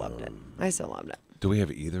 I still loved it. Do we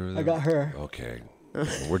have either of them? I got her. Okay.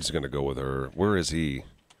 We're just going to go with her. Where is he?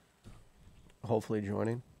 Hopefully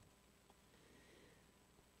joining.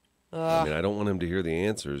 I mean, I don't want him to hear the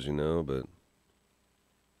answers, but.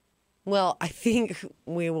 Well, I think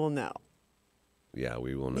we will know. Yeah,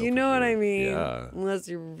 we will know. You know what I mean? Yeah. Unless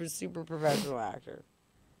you're a super professional actor.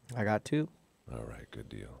 I got 2. All right, good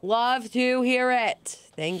deal. Love to hear it.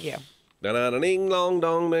 Thank you. Da-da-da-ding, dong,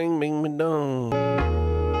 dong, ding, bing, bing, dong.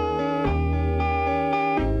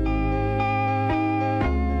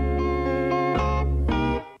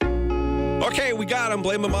 Okay, we got him.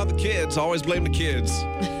 Blame him on the kids. Always blame the kids.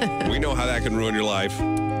 We know how that can ruin your life,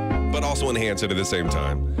 but also enhance it at the same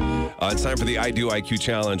time. It's time for the I Do IQ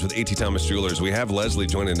Challenge with A.T. Thomas Jewelers. We have Leslie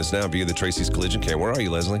joining us now via the Tracy's Collision Cam. Where are you,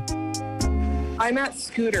 Leslie? I'm at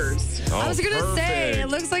Scooters. Oh, I was going to say, it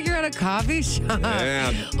looks like you're at a coffee shop.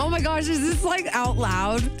 Yeah. Oh my gosh, is this like out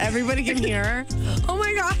loud? Everybody can hear? Oh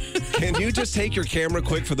my God. Can you just take your camera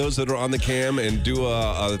quick for those that are on the cam and do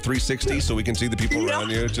a 360 so we can see the people around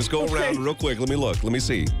you? Just go around real quick. Let me look. Let me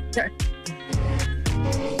see.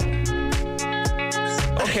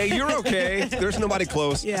 Okay, you're okay. There's nobody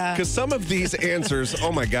close. Yeah. Because some of these answers,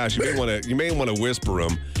 oh my gosh, you may want to whisper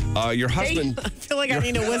them. Your husband. I feel like I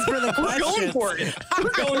need to whisper the I'm question. going for it. I'm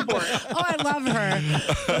going for it. Oh, I love her.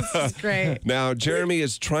 This is great. Now, Jeremy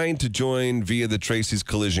is trying to join via the Tracy's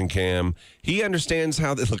Collision Cam. He understands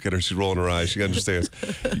how. Look at her. She's rolling her eyes. She understands.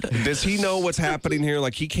 Does he know what's happening here?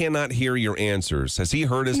 Like, he cannot hear your answers. Has he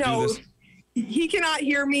heard us do No, this? he cannot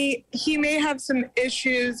hear me. He may have some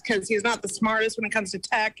issues because he's not the smartest when it comes to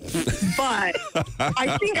tech, but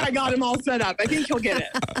I think I got him all set up. I think he'll get it.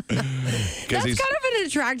 That's he's- kind of an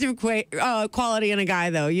attractive quality in a guy,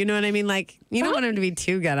 though. You know what I mean? Like, you don't want him to be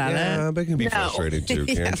too good at Yeah, it. but it can be frustrating too,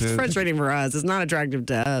 Yeah, can't it's it? frustrating for us. It's not attractive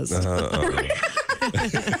to us.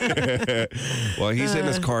 Well, he's in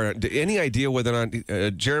his car. Any idea whether or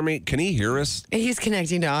not Jeremy? Can he hear us? He's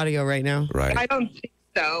connecting to audio right now. Right. I don't think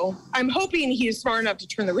so. I'm hoping he's smart enough to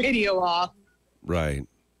turn the radio off. Right.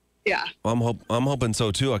 Yeah. I'm hoping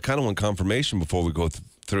so too. I kind of want confirmation before we go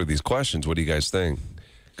through these questions. What do you guys think?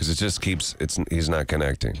 Because it just keeps. He's not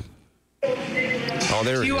connecting. Oh,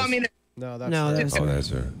 there Do he you is. want me to? No, that's No, her. that's Oh, that's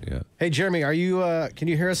her. Yeah. Hey, Jeremy, are you? Can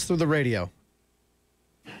you hear us through the radio?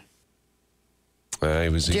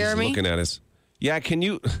 He's Jeremy? looking at us. Yeah, can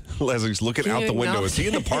you? Leslie's looking Can out you the window. acknowledge- Is he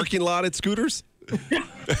in the parking lot at Scooters?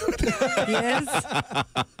 Yes.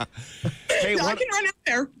 Hey, I can run out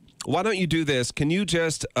there. why don't you do this? Can you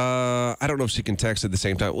just? I don't know if she can text at the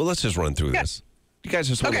same time. Well, let's just run through this. You guys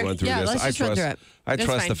just want to Okay. run through Yeah, this. let's just run through it. I That's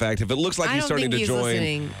trust fine. the fact if it looks like I he's don't starting think to he's join.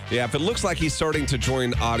 listening. Yeah, if it looks like he's starting to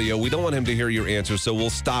join audio, we don't want him to hear your answer, so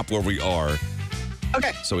we'll stop where we are.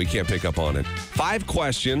 Okay. So he can't pick up on it. 5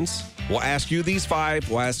 questions. We'll ask you these 5.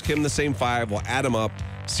 We'll ask him the same 5. We'll add them up.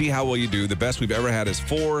 See how well you do. The best we've ever had is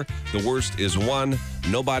 4. The worst is 1.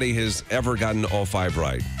 Nobody has ever gotten all 5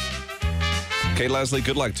 right. Okay, Leslie,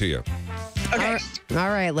 good luck to you. Okay. All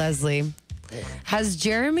right, Leslie. Has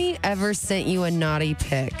Jeremy ever sent you a naughty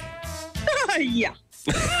pic? Yeah.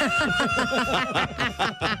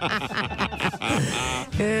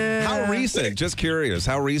 How recent? Just curious.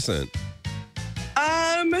 How recent?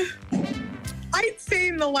 I'd say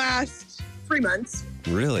in the last 3 months.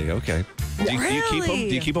 Really? Okay. Do you keep them? Really?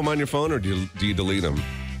 Do you keep them on your phone or do you delete them?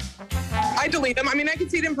 I delete them. I mean, I can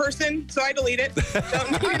see it in person, so I delete it.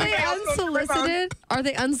 Are they unsolicited? Are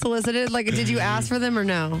they unsolicited? Like, did you ask for them or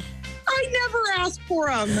no? I never asked for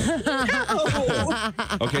them. No.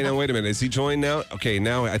 Okay, now wait a minute. Is he joined now? Okay,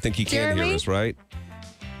 now I think he can hear Jeremy? us, right?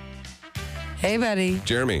 Hey, buddy.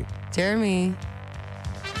 Jeremy. Jeremy.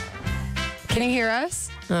 Can you hear us?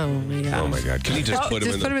 Oh, my God. Oh my God. Can you just put him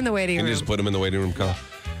Just in put him in the waiting Can you room. just put him in the waiting room, Kyle?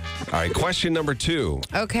 All right, question number 2.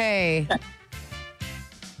 Okay.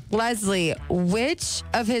 Leslie, which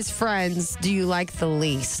of his friends do you like the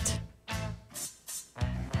least?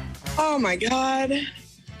 Oh my God.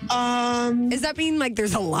 Does that mean like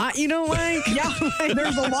there's a lot you don't like? Yeah,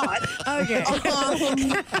 there's a lot. Okay.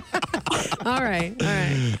 All right.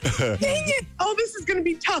 Dang it. Oh, this is gonna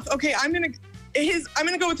be tough. Okay, I'm gonna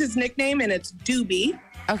go with his nickname, and it's Doobie.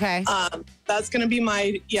 Okay. That's gonna be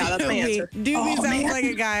my that's my answer. Doobie Oh, sounds man. like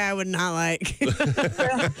a guy I would not like.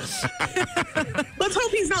 Let's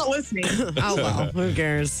hope he's not listening. Oh, well, who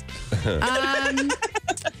cares?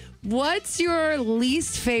 What's your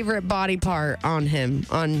least favorite body part on him,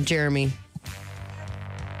 on Jeremy?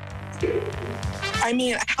 I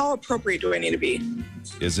mean, how appropriate do I need to be?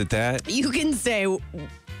 Is it that? You can say, You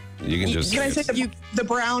can just Can I say the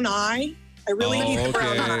brown eye? I really need the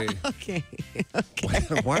brown eye. okay.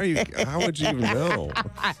 okay. Why are you? How would you even know?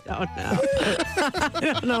 I don't know. I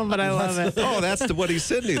don't know, but I love it. Oh, that's what he's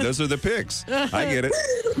sending. Those are the pics. I get it.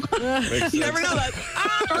 Makes You sense. never know that.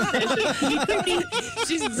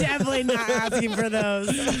 She's definitely not asking for those.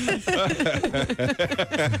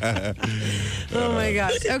 Oh my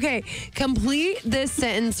gosh. Okay, complete this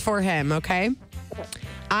sentence for him, okay?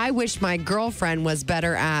 I wish my girlfriend was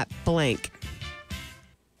better at blank.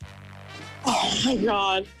 Oh my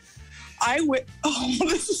God. Oh,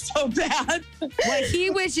 this is so bad. What he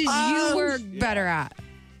wishes you were better at.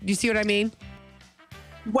 Do you see what I mean?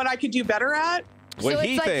 What I could do better at? What so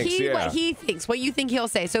he it's like thinks, yeah. what he thinks, what you think he'll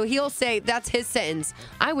say. So he'll say, that's his sentence.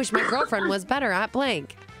 I wish my girlfriend was better at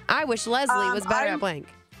blank. I wish Leslie was better at blank.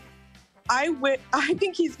 I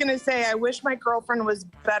think he's gonna say, I wish my girlfriend was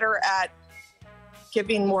better at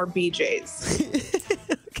giving more BJs.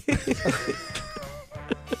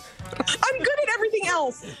 I'm good at everything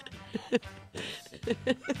else.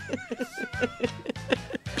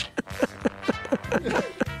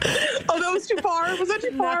 Oh, that was too far. Was that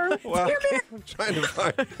too far? Well, I'm trying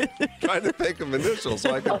to think of initials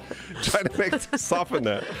so I can try to soften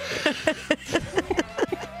that.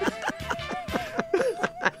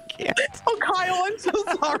 Oh, Kyle, I'm so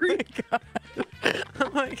sorry. Oh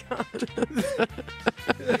my God.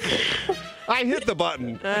 I I hit the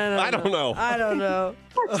button. I don't know. I don't know.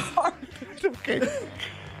 Okay.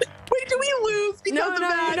 Wait, do we lose because of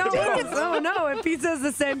that? No. If he says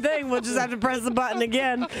the same thing, we'll just have to press the button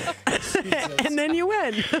again, and then you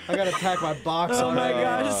win. I gotta pack my box. Oh my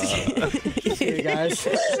gosh. See you guys.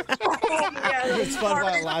 It's fun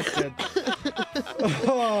while it lasted.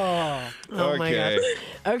 Oh my Okay.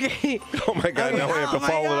 god. Okay. Oh my God! Now we have to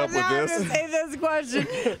follow it up Now I'm with gonna this. say this question.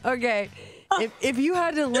 Okay. If you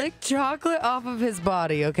had to lick chocolate off of his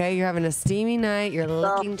body, okay, you're having a steamy night, you're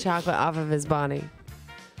licking chocolate off of his body.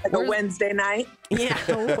 Like a Wednesday night. Yeah,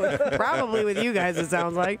 probably with you guys, it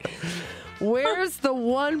sounds like. Where's the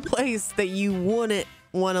one place that you wouldn't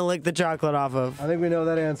want to lick the chocolate off of? I think we know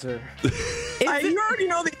that answer. You already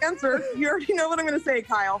know the answer. You already know what I'm going to say,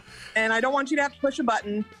 Kyle. And I don't want you to have to push a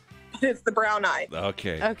button, but it's the brown eye.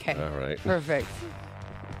 Okay. Okay. All right. Perfect.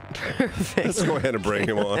 Let's go ahead and bring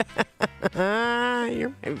him on.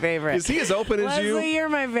 You're my favorite. Is he as open as Leslie, you? you're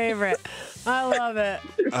my favorite. I love it.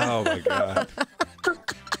 Oh my God.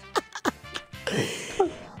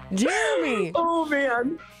 Jeremy. Oh,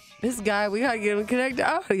 man. This guy, we got to get him connected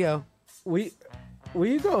to audio. Will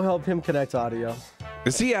you go help him connect audio?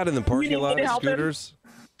 Is he out in the parking need lot me to at help him? Scooters?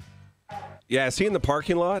 Yeah, is he in the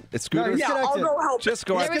parking lot at Scooters? he's Yeah, I'll connected. go help. Just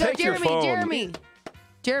go out. There we go. Take your phone.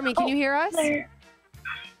 Jeremy, can you hear us?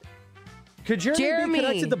 Could Jeremy Jeremy. be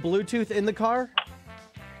connected to Bluetooth in the car?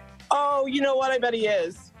 Oh, you know what? I bet he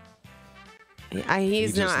is. He's He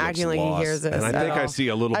just not looks acting like he lost. hears us. And I at think I all. see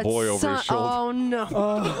a little boy over his shoulder. Oh, no.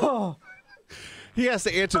 Oh, He has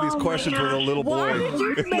to answer these questions with a little Why boy. did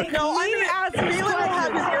you make No, me I'm ask going to this Bailey will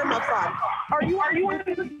have his question? earmuffs on. Are you on the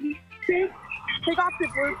Bluetooth? Take off the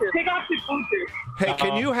Bluetooth. Take off the Bluetooth. Hey,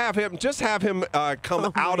 can you have him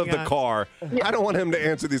come out of the God. car? I don't want him to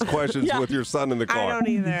answer these questions Yeah. with your son in the I car. don't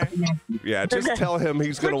either. Yeah, just Okay. tell him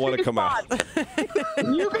he's going to want to come out.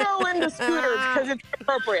 You go into Scooters because it's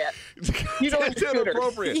appropriate. You go into It's Scooters.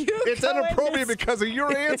 inappropriate. You It's go inappropriate into because of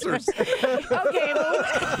your answers. Okay, well,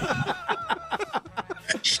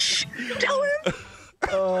 Tell him.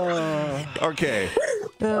 Okay.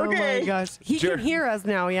 oh Okay. my gosh. He Jer- can hear us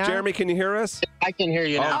now, yeah? Jeremy, can you hear us? I can hear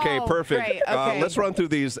you now. Okay, Oh, perfect. great, okay. Let's run through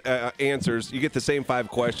these answers. You get the same 5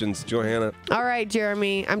 questions, Johanna. All right,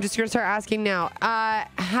 Jeremy. I'm just going to start asking now.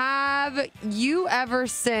 Have you ever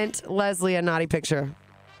sent Leslie a naughty picture?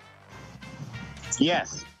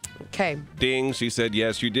 Yes. Okay. Ding, she said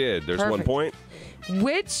yes, you did. There's 1 Perfect. point.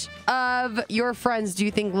 Which of your friends do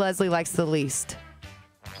you think Leslie likes the least?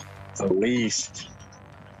 The least.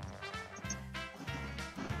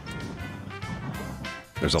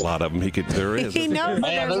 There's a lot of them. There is. He knows that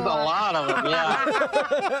Man, there's a lot of them.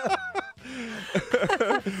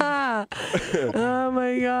 Yeah. Oh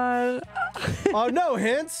my God. oh, no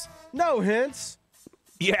hints. No hints.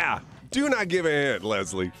 Yeah. Do not give a hint,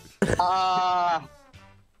 Leslie.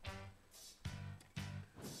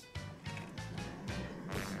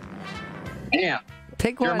 Yeah.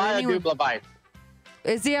 Pick one. Jeremiah anyone. Dublabite.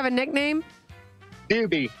 Does he have a nickname?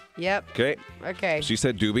 Doobie. Yep. Okay. Okay. She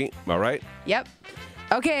said doobie. All right. Yep.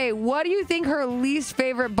 Okay. What do you think her least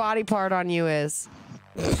favorite body part on you is?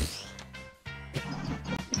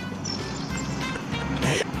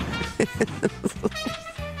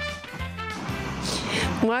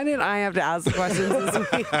 Why did I have to ask questions this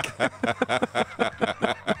week?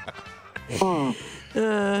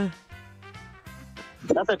 That's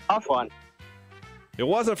a tough one. It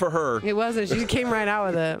wasn't for her. It wasn't. She came right out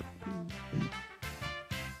with it.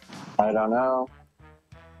 I don't know.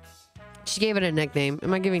 She gave it a nickname.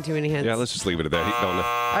 Am I giving too many hints? Yeah, let's just leave it at that. He don't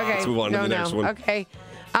know. Okay. Let's move on to the next one. Okay.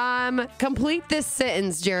 Complete this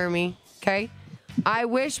sentence, Jeremy. Okay. I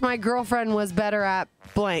wish my girlfriend was better at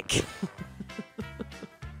blank.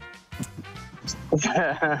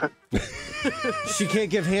 She can't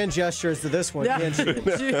give hand gestures to this one, can she?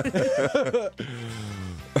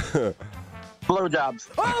 Blowjobs.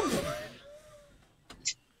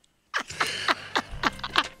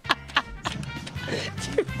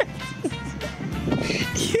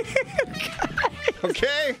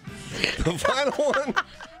 Okay. The final one.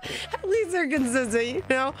 At least they're consistent, you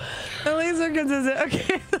know? At least they're consistent.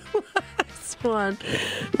 Okay,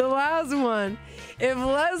 the last one. If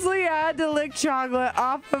Leslie had to lick chocolate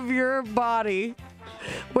off of your body,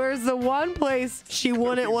 where's the one place she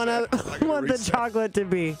wouldn't want the chocolate to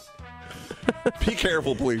be? Be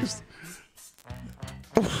careful, please.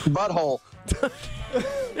 Butthole.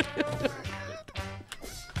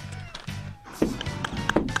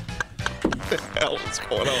 What the hell is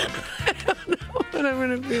going on? But I'm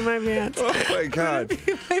going to pee my pants. Oh, my God.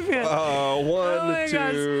 My pants. One,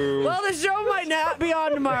 two. Well, the show might not be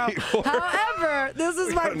on tomorrow. However, this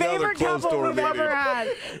is my favorite couple we've ever had.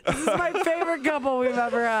 This is my favorite couple we've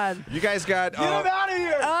ever had. You guys got... Get him out of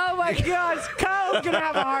here! Oh, my gosh. Kyle's going to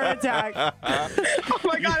have a heart attack. Oh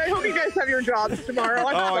my God, I hope you guys have your jobs tomorrow.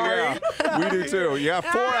 I'm sorry. Yeah. We do too. Yeah,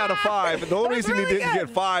 4 out of 5. The only reason you didn't get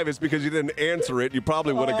 5 is because you didn't answer it. You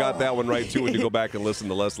probably would have got that one right too when you go back and listen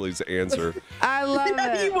to Leslie's answer. I love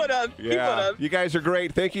Yeah, he it. would have. He would Yeah, have. you guys are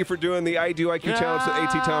great. Thank you for doing the I Do IQ Challenge at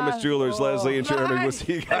A.T. Thomas Jewelers. Leslie and Jeremy, we'll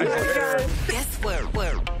see you guys there. Guess what?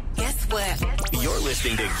 Guess what? You're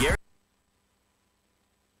listening to Gary.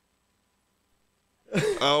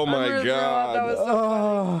 Oh, my That God. was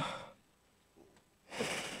so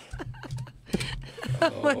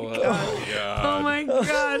funny. Oh, my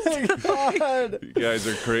God. God. You guys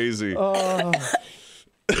are crazy.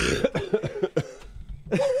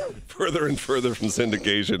 Further and further from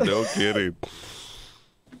syndication. No kidding.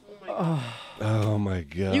 Oh, my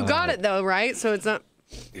God. You got it, though, right? So it's not...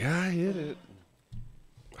 Yeah, I hit it.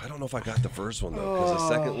 I don't know if I got the first one, though, because the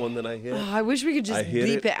second one that I hit, Oh, I wish we could just I hit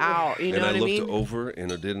beep it out. You know and what I I looked mean? over,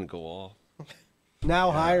 and it didn't go off. Now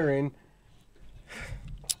hiring.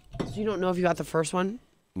 You don't know if you got the first one?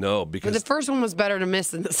 No, But because... the first one was better to miss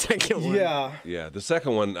than the second one. Yeah. Yeah, the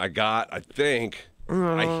second one I got, I think.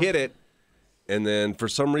 I hit it, and then for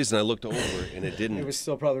some reason I looked over, and it didn't. It was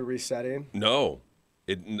still probably resetting. No.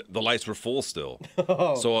 The lights were full still.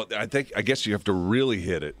 So I guess you have to really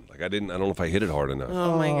hit it. Like I don't know if I hit it hard enough.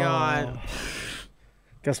 Oh, my God.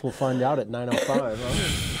 Guess we'll find out at 9:05.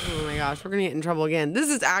 Huh? Oh, my gosh. We're going to get in trouble again. This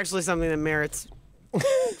is actually something that merits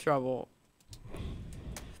trouble.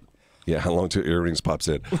 Yeah, how long till earrings pops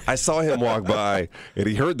in? I saw him walk by, and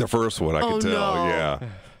he heard the first one. I could tell. no. Yeah,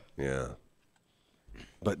 yeah.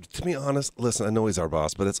 But to be honest, listen, I know he's our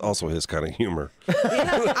boss, but it's also his kind of humor.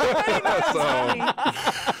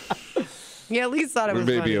 Yeah, at least thought it We was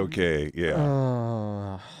may funny. be okay.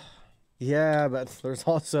 Yeah. Yeah, but there's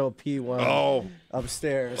also a P1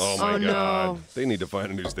 upstairs. Oh my Oh, God! no. They need to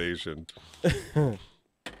find a new station.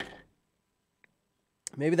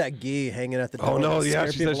 Maybe that gee hanging at the door. Oh no! will Yeah,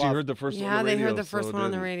 scare she said people she off. heard the first one. Yeah, on the they radio, heard the so first it one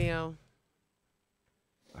on the didn't. radio.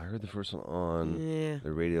 I heard the first one on Yeah.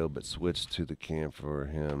 the radio, but switched to the cam for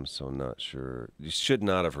him, so not sure. You should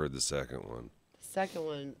not have heard the second one. Second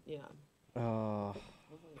one, yeah.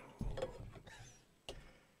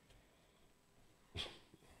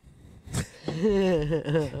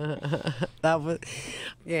 That was,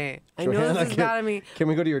 yeah. I know Joanna, this is bad of me. Can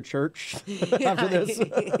we go to your church after this?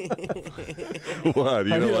 What?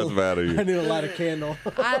 You know what's bad of I you? need a light a candle.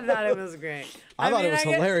 I thought it was great. I thought it mean, was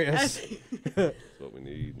guess- hilarious. That's what we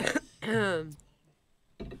need.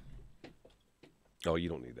 Oh, you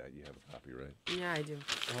don't need that. You have a copyright. Yeah, I do.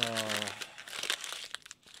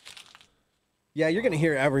 Yeah, you're gonna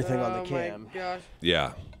hear everything on the Oh cam. my gosh.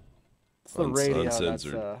 Yeah. It's the radio.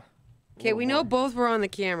 Uncensored. That's, Okay, we know both were on the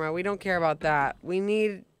camera. We don't care about that. We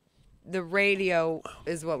need the radio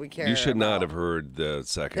is what we care. You should not about. have heard the The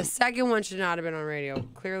second. second one should not have been on radio.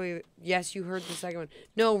 Clearly, yes, you heard the second one.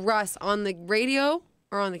 No, Russ, on the radio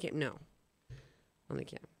or on the cam? No, on the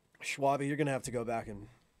cam. Schwabi, you're gonna have to go back and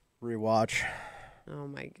rewatch. Oh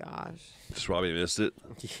my gosh. Swabby missed it.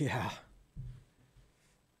 Yeah.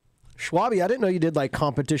 Schwabi, I didn't know you did like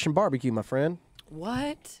competition barbecue, my friend.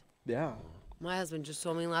 What? Yeah. My husband just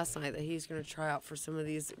told me last night that he's going to try out for some of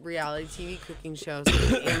these reality TV cooking shows,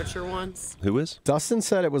 the amateur ones. Who is? Dustin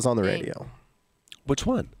said it was on the Hey. radio. Which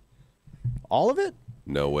one? All of it?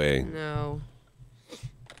 No way. No.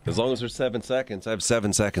 As long as there's 7 seconds, I have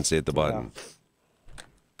 7 seconds to hit the button.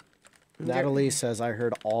 Natalie says I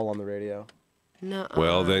heard all on the radio. No.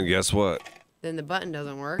 Well, then guess what? Then the button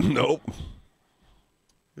doesn't work. Nope.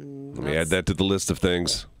 Let me add that to the list of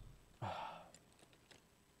things.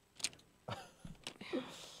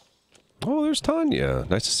 Oh, there's Tanya.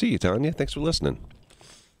 Nice to see you, Tanya. Thanks for listening.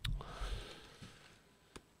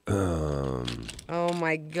 Oh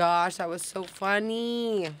my gosh, that was so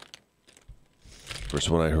funny. First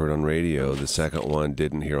one I heard on radio. The second one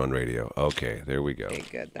didn't hear on radio. Okay, there we go. Okay,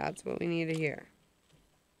 good. That's what we need to hear.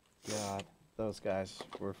 God, those guys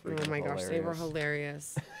were freaking Oh my gosh, they were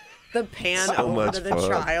hilarious. hilarious. The pan So over much to the fun.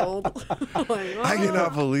 child. Like, I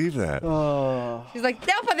cannot believe that. She's like,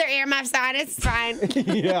 they'll put their earmuffs on. It's fine.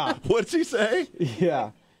 Yeah, What'd she say?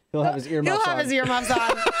 yeah. He'll have his earmuffs He'll have on. his earmuffs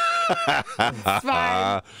on. It's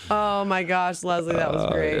fine. Oh my gosh, Leslie, that was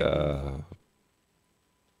great.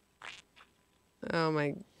 Oh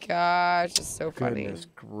my gosh, it's so funny. Goodness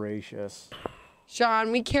gracious.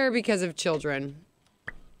 Sean, we care because of children.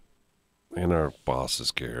 And our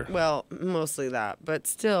bosses care. Well, mostly that, but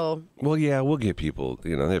still. Well, yeah, we'll get people.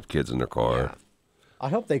 You know, they have kids in their car. Yeah. I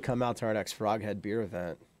hope they come out to our next Froghead beer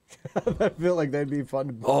event. I feel like they'd be fun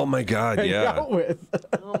to Oh my God, hang yeah. out with.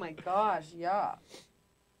 Oh my gosh, yeah.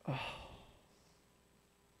 Oh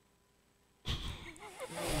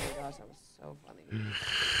my gosh, that was so funny.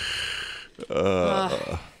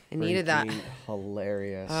 I needed that. Freaking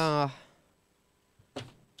hilarious. I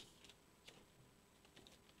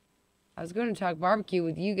was going to talk barbecue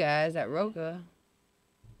with you guys at Roca.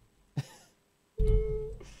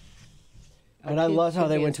 And I love how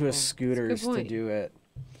they went to a That's a good scooters to point. do it.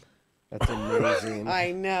 That's amazing.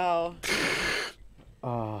 I know.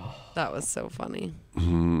 Oh, That was so funny.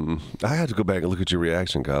 I had to go back and look at your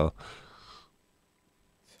reaction, Kyle.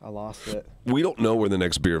 I lost it. We don't know where the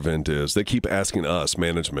next beer event is. They keep asking us,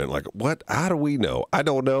 management, like, what? How do we know? I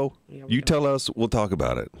don't know. Yeah, we You tell us, we'll talk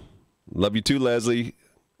about it. Love you too, Leslie.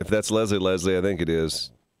 If that's Leslie, I think it is.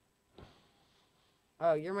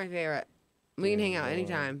 Oh, you're my favorite. We can hang out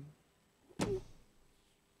anytime.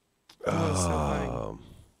 Oh, so funny.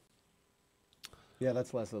 Yeah,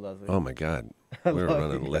 that's Leslie. Oh my God. We're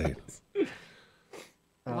running late.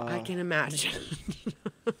 Well, I can imagine.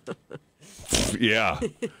 Yeah.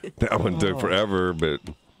 That one took forever, but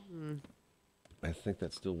I think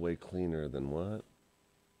that's still way cleaner than what?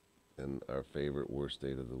 And our favorite worst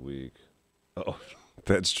date of the week. Oh,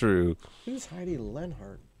 that's true. Who's Heidi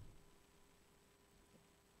Lenhart?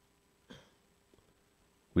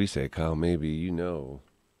 We say, Kyle, maybe you know,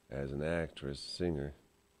 as an actress, singer.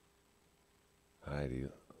 Heidi.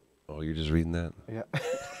 Oh, you're just reading that? Yeah.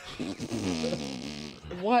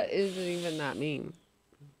 What does even that mean?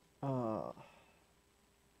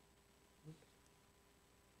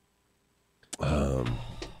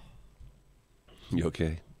 You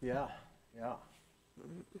okay? Yeah.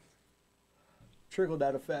 Trickle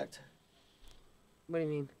that effect. What do you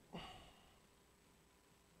mean?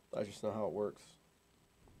 I just know how it works.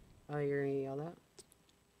 Oh, you're gonna yell that?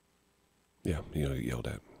 Yeah, you know, yelled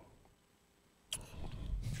at.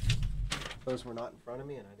 Those were not in front of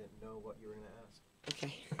me, and I didn't know what you were going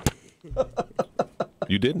to ask. Okay.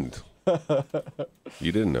 You didn't.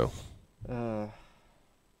 You didn't know.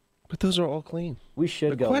 But those are all clean. We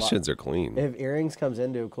should The go. questions are clean. If Earrings comes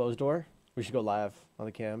into a closed door, we should go live on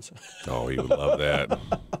the cams. Oh, he would love that.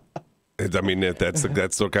 I mean, that's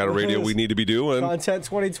the kind of radio we need to be doing. Content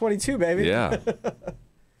 2022, baby. Yeah.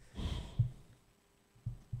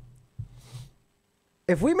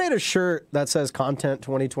 If we made a shirt that says Content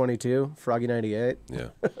 2022, Froggy 98, Yeah.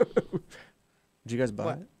 would you guys buy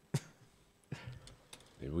What? it?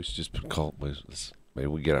 Maybe we should just call. Maybe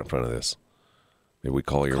we get out in front of this. Maybe we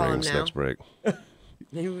call your Call him rings now? next break.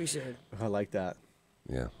 Maybe we should. I like that.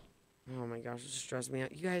 Yeah. Oh my gosh, it just stressed me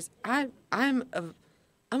out. You guys, I have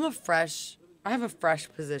a fresh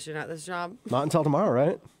position at this job. Not until tomorrow,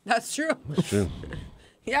 right? That's true. That's true.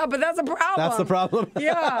 Yeah, but that's a problem. That's the problem.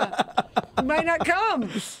 Yeah. It might not come.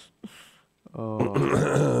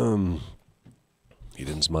 He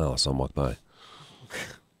didn't smile. I saw him walk by.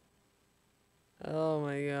 Oh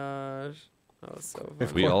my gosh. That was so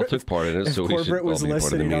funny. We all took part in it, If so we should corporate all was be part of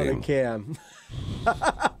the listening on the meeting. cam.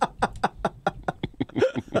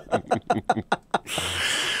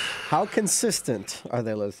 How consistent are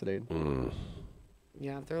they listening?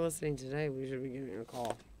 Yeah, if they're listening today, we should be giving a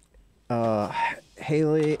call.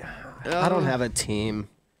 Haley, I don't have a team.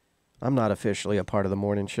 I'm not officially a part of the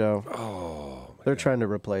morning show. Oh, They're trying to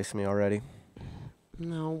replace me already.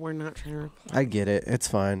 No, we're not trying to replace. I get it. It's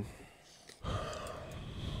fine.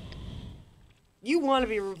 You want to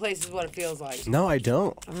be replaced is what it feels like. No, I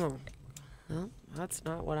don't. Oh. Well, that's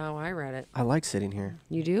not how I read it. I like sitting here.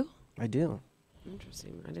 You do? I do.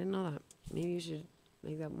 Interesting. I didn't know that. Maybe you should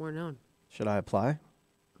make that more known. Should I apply?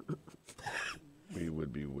 we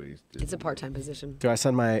would be wasted. It's a part-time position. Do I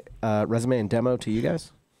send my resume and demo to you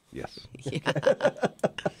guys? Yes.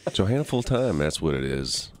 Johanna full time. That's what it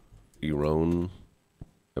is. Yvonne,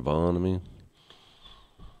 I mean.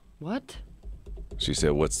 What? She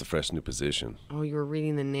said, "What's the fresh new position?" Oh, you were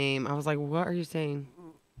reading the name. I was like, what are you saying?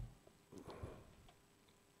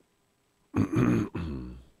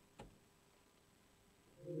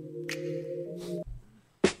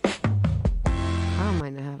 How am I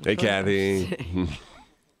not having Hey, fun? Kathy.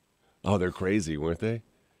 Oh, they're crazy, weren't they?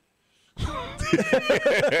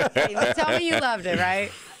 Hey, you tell me you loved it,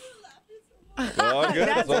 right? Oh, good.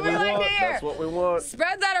 That's what we like to hear. That's what we want.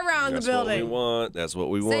 Spread that around That's the what we building. want. That's what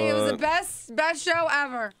we want. Say it was the best show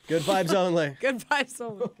ever. Good vibes only. Good vibes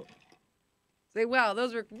only. Say, wow,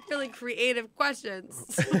 those were really creative questions.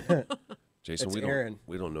 Jason, It's we Aaron.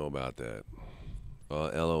 don't know about that.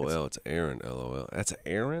 LOL. It's Aaron. LOL. That's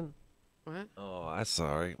Aaron. What? Oh, I'm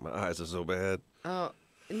sorry. My eyes are so bad. Oh,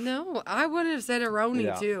 no. I wouldn't have said Aroni,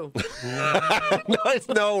 Yeah. too. No, it's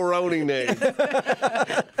no Roni name.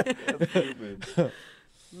 That's stupid.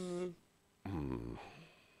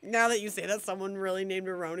 Now that you say that, someone really named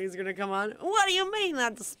Aroni is going to come on. What do you mean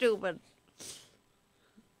that's stupid?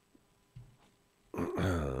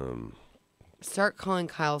 Start calling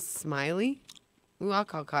Kyle Smiley. Ooh, I'll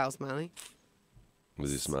call Kyle Smiley.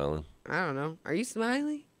 Was he smiling? I don't know. Are you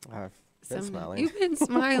Smiley? I've been smiling. You've been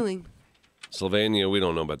smiling. Sylvania, we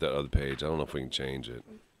don't know about that other page. I don't know if we can change it.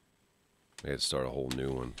 We had to start a whole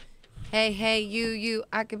new one. Hey, you,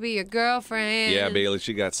 I could be your girlfriend. Yeah, Bailey,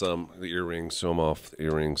 she got some earrings. Show them off, the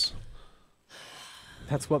earrings.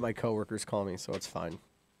 That's what my coworkers call me, so it's fine.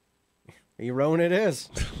 Eron it is.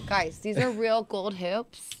 Guys, these are real gold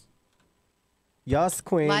hoops. Yes,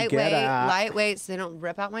 queen, get out. Lightweight, so they don't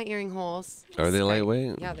rip out my earring holes. Are they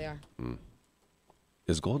lightweight? Yeah, they are.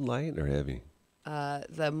 Is gold light or heavy?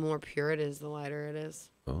 The more pure it is, the lighter it is.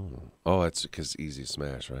 Oh, that's because easy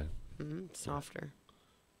smash, right? Softer.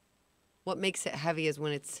 What makes it heavy is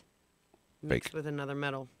when it's mixed Fake. with another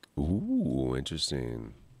metal. Ooh,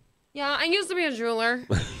 interesting. Yeah, I used to be a jeweler.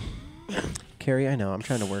 Carrie, I know. I'm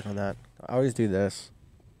trying to work on that. I always do this.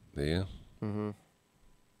 Yeah.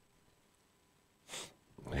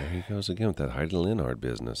 There he goes again with that Heidi Linhart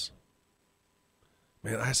business.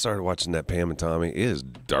 Man, I started watching that Pam and Tommy. It is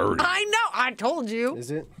dirty. I know. I told you.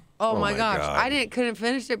 Is it? Oh, Oh my my gosh. God. Couldn't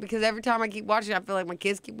finish it because every time I keep watching, I feel like my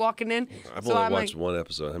kids keep walking in. I've So only I'm watched one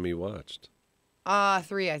episode. How many you watched?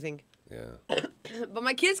 3, I think. Yeah. But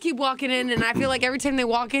my kids keep walking in, and I feel like every time they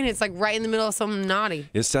walk in, it's like right in the middle of something naughty.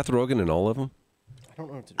 Is Seth Rogen in all of them? I don't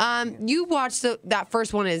know what to do. You watched that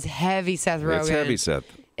first one is heavy Seth Rogen. It's heavy, Seth.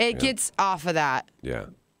 It gets off of that. Yeah.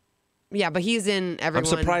 Yeah, but he's in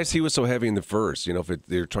everyone. I'm surprised he was so heavy in the first. You know, if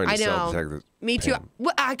they're trying to I sell know. the Me too. Pam.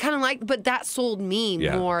 Well, I kind of like, but that sold me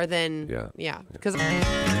Yeah. more than because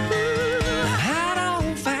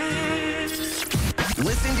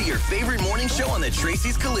Listen to your favorite morning show on the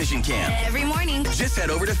Tracy's Collision Cam. Every morning. Just head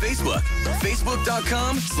over to Facebook.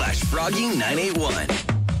 Facebook.com/Froggy981.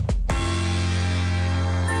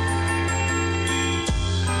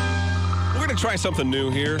 We're going to try something new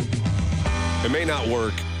here. It may not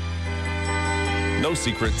work. No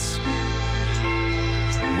secrets.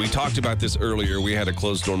 We talked about this earlier. We had a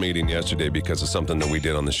closed-door meeting yesterday because of something that we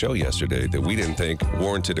did on the show yesterday that we didn't think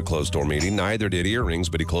warranted a closed-door meeting. Neither did earrings,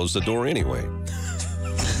 but he closed the door anyway.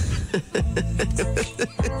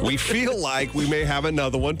 We feel like we may have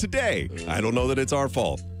another one today. I don't know that it's our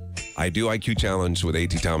fault. I do IQ challenge with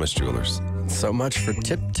A.T. Thomas Jewelers. So much for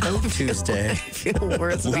Tiptoe Tuesday. I feel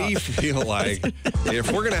worse. We feel like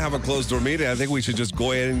if we're going to have a closed-door meeting, I think we should just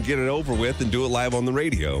go ahead and get it over with and do it live on the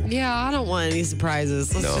radio. Yeah, I don't want any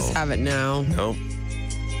surprises. Let's just have it now. No.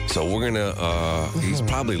 So we're going to, he's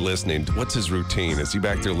probably listening. What's his routine? Is he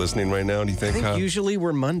back there listening right now, do you I think? think usually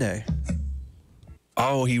we're Monday.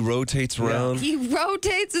 Oh, he rotates around? He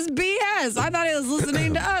rotates his BS. I thought he was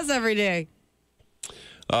listening to us every day.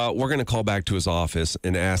 We're going to call back to his office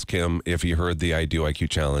and ask him if he heard the I Do IQ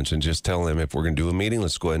challenge and just tell him if we're going to do a meeting,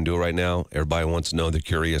 let's go ahead and do it right now. Everybody wants to know, they're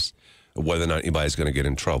curious whether or not anybody's going to get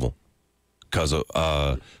in trouble because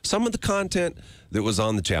of some of the content that was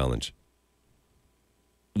on the challenge.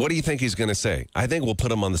 What do you think he's going to say? I think we'll put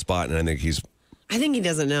him on the spot, and I think he's... I think he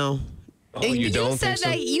doesn't know. Oh, you don't said think so?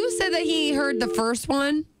 that you said that he heard the first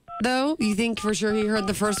one, though. You think for sure he heard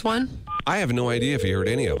the first one? I have no idea if he heard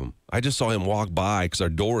any of them. I just saw him walk by because our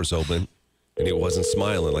door is open, and he wasn't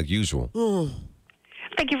smiling like usual.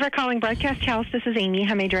 Thank you for calling Broadcast House. This is Amy.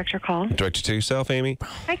 How may I direct your call? Direct it to yourself, Amy.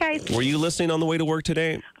 Hi, guys. Were you listening on the way to work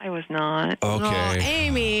today? I was not. Okay. Oh,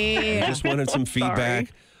 Amy. I just wanted some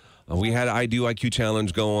feedback. We had I Do IQ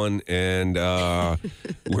challenge going, and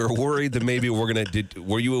we're worried that maybe we're going to...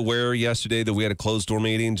 Were you aware yesterday that we had a closed-door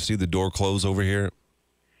meeting? Did you see the door close over here?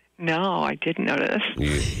 No, I didn't notice.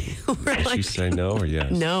 Did she say no or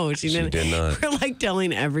yes? No, she didn't. She did not. We're like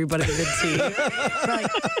telling everybody the tea.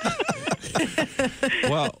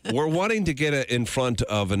 Well, we're wanting to get in front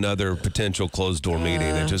of another potential closed-door meeting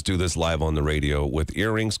and just do this live on the radio with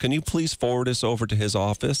earrings. Can you please forward us over to his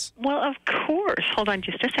office? Well, of course. Hold on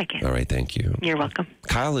just a second. All right, thank you. You're welcome.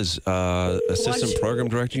 Kyle is assistant program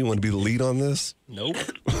director. You want to be the lead on this? Nope.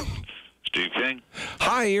 Steve King.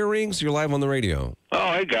 Hi, earrings. You're live on the radio.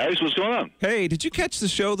 Oh, hey, guys. What's going on? Hey, did you catch the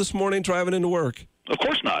show this morning driving into work? Of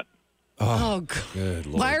course not. Oh, God. Good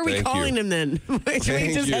Lord. Why are we Thank calling you. him then? Should we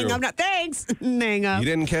Thank just hang you. up now? Thanks. Hang up. You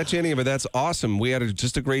didn't catch any of it. That's awesome. We had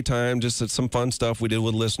just a great time, just some fun stuff we did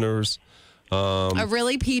with listeners. A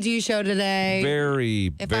really PG show today.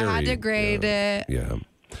 Very, If very. I had to grade it. Yeah.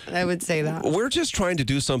 I would say that. We're just trying to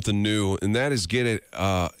do something new, and that is get it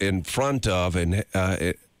in front of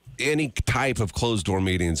any type of closed-door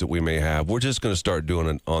meetings that we may have. We're just going to start doing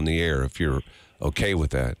it on the air if you're okay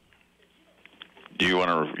with that. Do you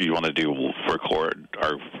want to do record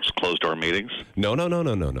our closed-door meetings? No.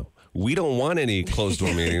 We don't want any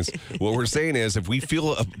closed-door meetings. What we're saying is if we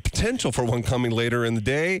feel a potential for one coming later in the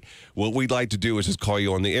day, what we'd like to do is just call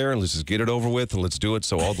you on the air and let's just get it over with and let's do it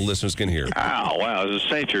so all the listeners can hear. Oh, wow. I was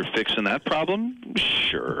saying, if you're fixing that problem,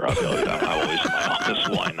 sure. I'm always in my office.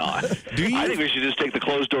 Why not? I think we should just take the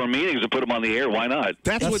closed-door meetings and put them on the air. Why not?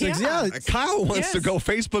 That's what Kyle wants to go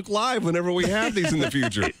Facebook Live whenever we have these in the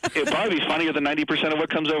future. It'd probably be funnier than 90% of what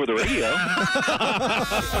comes over the radio.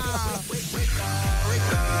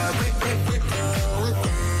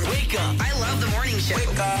 Wake up. I love the morning show.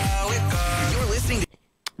 You're listening to...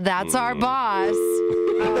 That's our boss.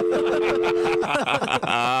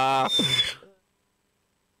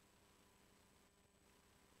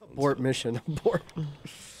 Abort mission. Abort.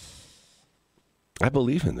 I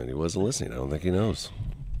believe him that he wasn't listening. I don't think he knows.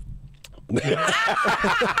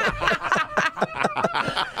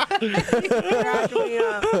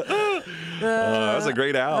 That was a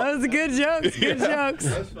great out. That was a good joke. Good jokes.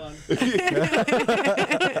 That was fun.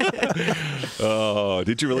 Oh,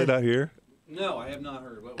 did you really not hear? No, I have not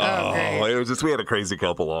heard. It was just we had a crazy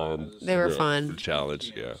couple on. They were fun. The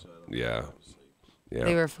challenge, yeah.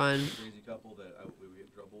 They were fun. Crazy couple that we get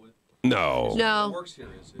in trouble with. No. Works here,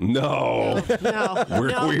 is it? No.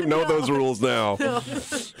 We know those rules now. No.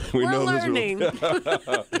 We We're know learning. those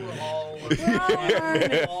rules. We're all learning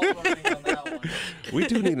on that one. We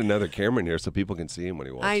do need another camera in here so people can see him when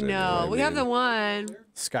he walks I in. know. We have the one.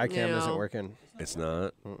 Skycam isn't working. It's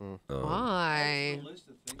not? Why?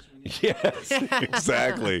 Yes,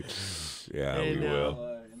 exactly. Yeah, we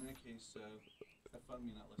will. In that case, have fun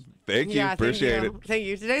me not listening. Thank you. Appreciate it. Thank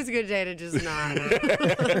you. Today's a good day to just not.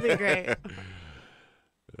 That'd be great.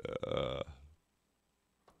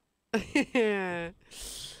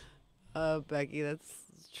 Becky, that's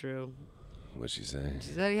true. What'd she say?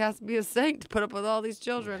 She said he has to be a saint to put up with all these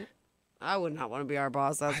children. I would not want to be our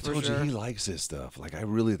boss, that's for sure. I told you he likes this stuff. Like, I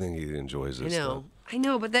really think he enjoys this stuff. I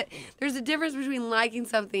know, but there's a difference between liking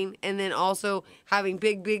something and then also having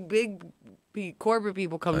big corporate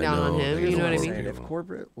people come down on him. You know what I mean? If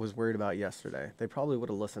corporate was worried about yesterday, they probably would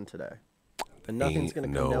have listened today. And nothing's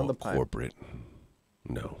going to come down the pipe. Corporate.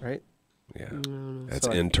 No. Right? Yeah. That's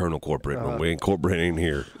internal corporate. When we ain't corporating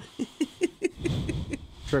here.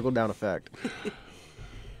 Trickle down effect.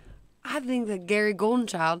 I think that Gary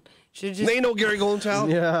Goldenchild should just... They know Gary Goldenchild?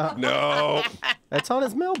 Yeah. No. It's on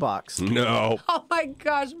his mailbox. No. Oh my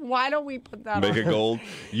gosh, why don't we put that Make on? it gold.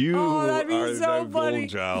 You that'd be are so the funny.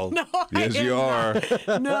 Goldenchild. No, yes, you are.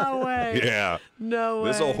 No way. Yeah. No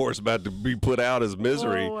way. This old horse about to be put out as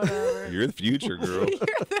misery. Whatever. You're the future, girl. You're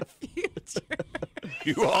the future.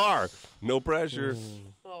 You are. No pressure.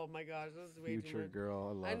 Oh my gosh, this is way too Future much. girl,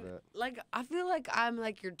 I love it. Like, I feel like I'm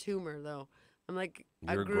like your tumor, though. I'm like,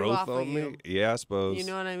 Your I grew growth off on of me? you. Yeah, I suppose. You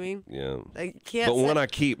know what I mean? Yeah. I can't But say- one I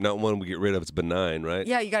keep, not one we get rid of. It's benign, right?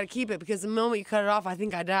 Yeah, you got to keep it because the moment you cut it off, I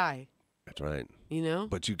think I die. That's right. You know?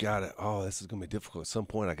 But you got to, this is going to be difficult. At some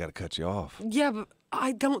point, I got to cut you off. Yeah, but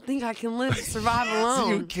I don't think I can survive alone.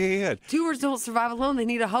 You can. Tumors don't survive alone. They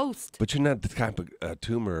need a host. But you're not the type of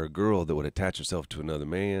tumor or girl that would attach herself to another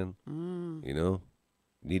man. You know?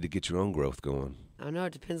 You need to get your own growth going. I know.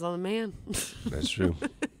 It depends on the man. That's true.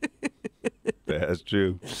 That's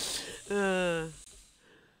true.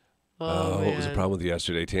 What was the problem with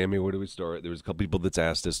yesterday, Tammy? Where do we start? There was a couple people that's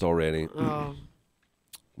asked us already.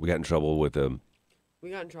 We got in trouble with them.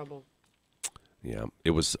 We got in trouble. Yeah,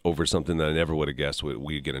 it was over something that I never would have guessed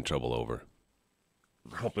we'd get in trouble over.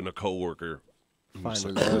 Helping a coworker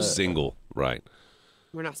who's single, right?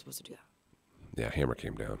 We're not supposed to do that. Yeah, hammer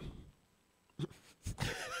came down.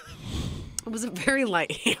 It was a very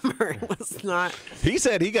light hammer. It was not. He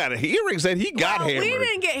said he got a hearing. Said he got hammered. We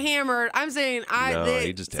didn't get hammered. I'm saying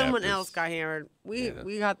he just someone tapped else us. got hammered.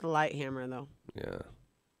 We got the light hammer though. Yeah.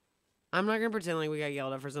 I'm not gonna pretend like we got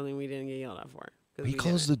yelled at for something we didn't get yelled at for. He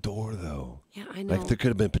closed the door though. Yeah, I know. Like there could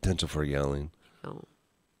have been potential for yelling. No.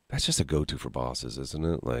 That's just a go-to for bosses, isn't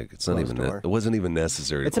it? Like it's not Close even. door. It wasn't even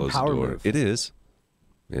necessary It's to a close power the door. move. It is.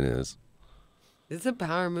 It is. It's a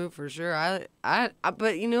power move for sure.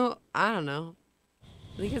 But you know, I don't know.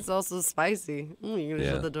 I think it's also spicy. You gonna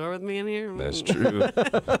shut the door with me in here? That's true.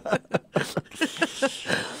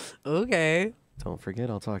 Okay. Don't forget,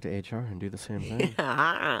 I'll talk to HR and do the same thing.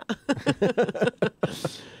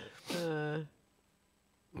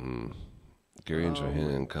 Gary and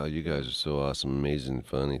Johanna and Kyle, you guys are so awesome, amazing,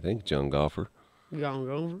 funny. Thank you, John Golfer. John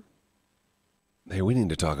Golfer. Hey, we need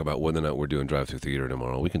to talk about whether or not we're doing drive-through theater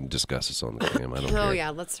tomorrow. We can discuss this on the cam. I don't care. Oh, yeah,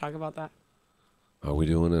 let's talk about that. Are we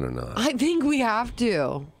doing it or not? I think we have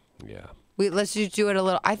to. Yeah. Let's just do it a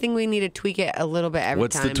little. I think we need to tweak it a little bit every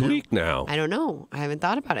What's time. the tweak now? I don't know. I haven't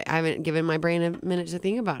thought about it. I haven't given my brain a minute to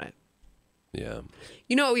think about it. Yeah.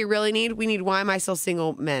 You know what we really need? We need Why Am I Still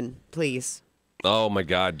Single men, please. Oh, my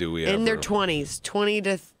God, do we ever? In their 20s, 20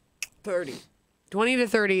 to 30. 20 to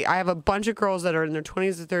 30. I have a bunch of girls that are in their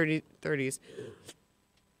 20s to 30s.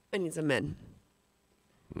 I need some men.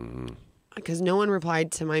 Because no one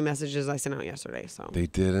replied to my messages I sent out yesterday. So They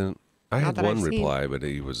didn't. I Not had that one I've seen. reply, but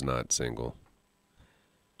he was not single.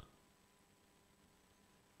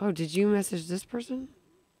 Oh, did you message this person?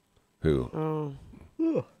 Who?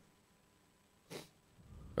 Oh.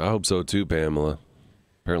 I hope so too, Pamela.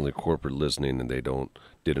 Apparently, corporate listening and they didn't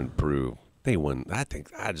approve. They wouldn't.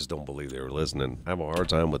 I just don't believe they were listening. I have a hard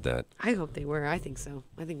time with that. I hope they were. I think so.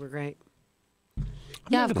 I think we're great. I'm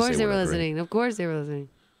Yeah, not of gonna course say they were we're not great. listening. Of course they were listening.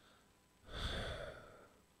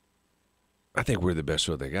 I think we're the best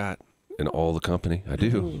show they got in all the company. I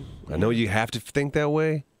do. I know you have to think that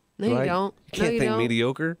way. No, you right? don't. You can't No, you think don't.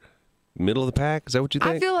 mediocre, middle of the pack. Is that what you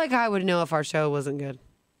think? I feel like I would know if our show wasn't good.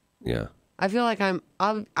 Yeah. I feel like I'm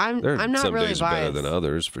There are not some really days biased. better than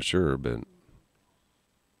others for sure, but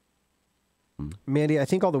Mandy, I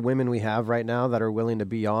think all the women we have right now that are willing to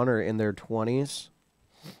be on are in their 20s.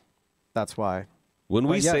 That's why. when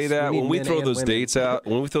we But yes, say that, we need when we men throw and those women. dates out,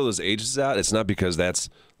 when we throw those ages out, it's not because that's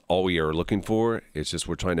all we are looking for. It's just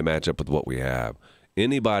we're trying to match up with what we have.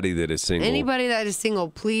 Anybody that is single, Anybody that is single,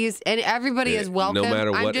 please, and everybody is welcome. no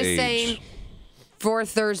matter I'm what just age. saying, for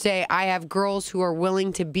Thursday, I have girls who are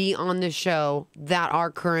willing to be on the show that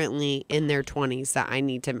are currently in their 20s that I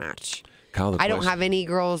need to match. Kyle, the I don't question- have any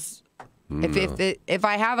girls. No. If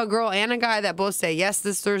I have a girl and a guy that both say yes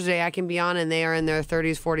this Thursday I can be on and they are in their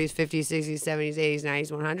 30s, 40s, 50s, 60s, 70s, 80s,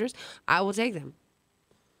 90s, 100s, I will take them.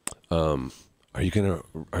 Are you gonna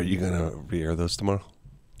re-air those tomorrow?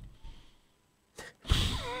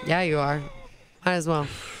 Yeah, you are. Might as well.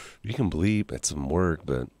 You can bleep. It's some work,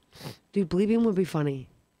 but Dude, bleeping would be funny.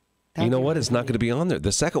 you know what? It's not going to be on there.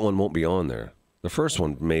 The second one won't be on there. The first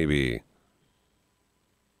one maybe.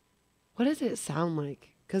 What does it sound like?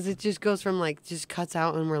 Because it just goes from just cuts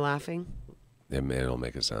out and we're laughing. It'll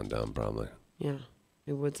make it sound dumb, probably. Yeah,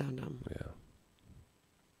 it would sound dumb. Yeah.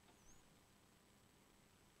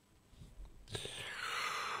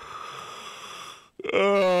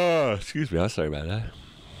 Excuse me. I'm sorry about that.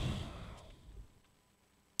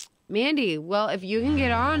 Mandy, well, if you can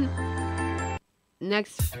get on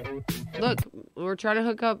next, look, we're trying to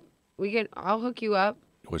hook up. I'll hook you up.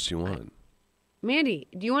 What you want? Mandy,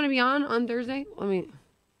 do you want to be on Thursday?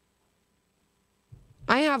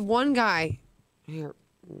 I have one guy here.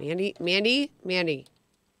 Mandy.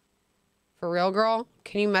 For real, girl,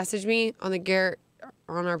 can you message me on the Garrett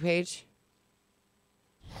on our page?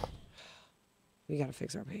 We got to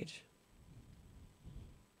fix our page.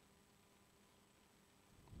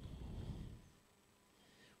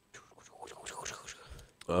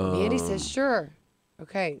 Mandy says, sure.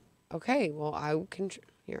 Okay. Well, I can.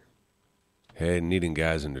 Here. Hey, needing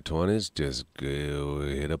guys in their 20s, just go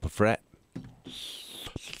hit up a frat.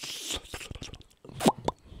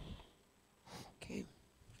 Okay.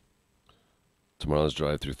 Tomorrow's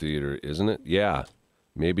drive-through theater, isn't it? Yeah.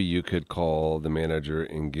 Maybe you could call the manager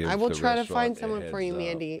and give. I will the try to restaurant find a someone for you, heads up.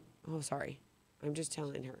 Mandy. Oh, sorry. I'm just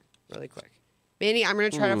telling her really quick. Mandy, I'm going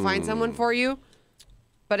to try to find someone for you.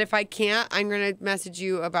 But if I can't, I'm going to message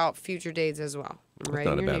you about future dates as well. That's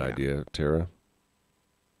not a bad idea, Tara.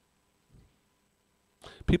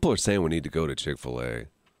 People are saying we need to go to Chick-fil-A.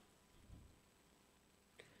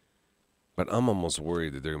 But I'm almost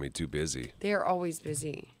worried that they're going to be too busy. They are always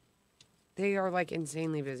busy. They are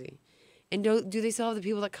insanely busy. And do they still have the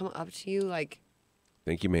people that come up to you?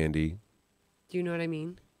 Thank you, Mandy. Do you know what I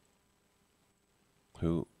mean?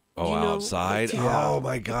 Who? Oh, You know, outside? yeah. Oh,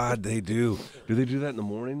 my God, they do. Do they do that in the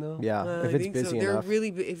morning, though? Yeah, if I it's think busy so. enough.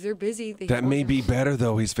 If they're busy, they That may have- be better,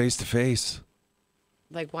 though. He's face-to-face.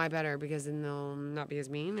 why better? Because then they'll not be as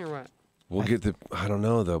mean or what? We'll get the... I don't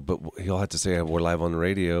know, though, but he'll have to say we're live on the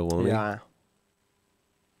radio, won't he? Yeah.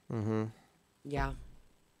 Mm-hmm. Yeah.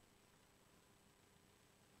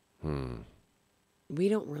 We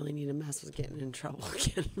don't really need to mess with getting in trouble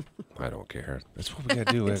again. I don't care. That's what we got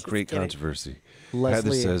to do. We have Just great kidding. controversy. Leslie-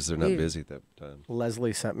 Heather says they're not Dude. busy at that time.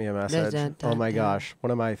 Leslie sent me a message. Oh my gosh.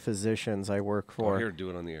 One of my physicians I work for. Oh, here, do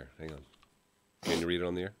it on the air. Hang on. Can you read it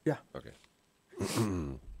on the air? Yeah. Okay.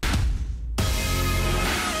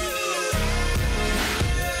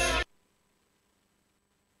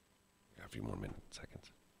 Got a few more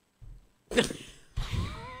seconds.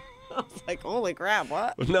 I was like, holy crap,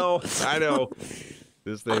 what? No, I know.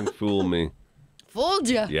 This thing fooled me. Fooled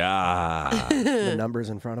you. Yeah. The numbers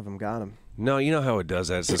in front of him got him. No, you know how it does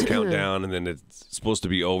that. It says countdown, and then it's supposed to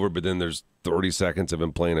be over, but then there's 30 seconds of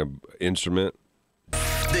him playing an instrument.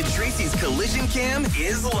 The Tracy's Collision Cam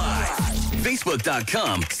is live.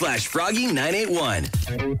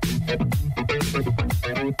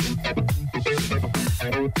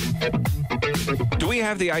 Facebook.com/Froggy981. Do we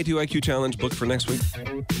have the I2IQ challenge booked for next week?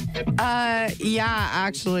 Yeah,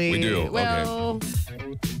 actually. We do. Well,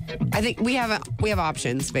 I think we have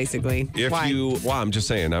options basically. I'm just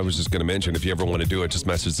saying. I was just going to mention if you ever want to do it, just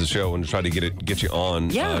message the show and try to get you on.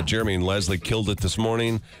 Yeah. Jeremy and Leslie killed it this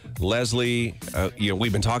morning. Leslie,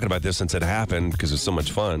 we've been talking about this since it happened because it's so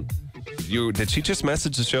much fun. Did she just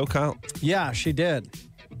message the show, Kyle? Yeah, she did.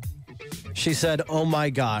 She said, "Oh my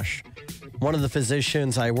gosh, one of the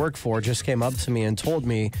physicians I work for just came up to me and told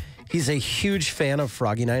me he's a huge fan of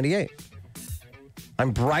Froggy 98.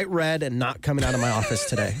 I'm bright red and not coming out of my office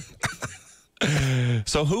today."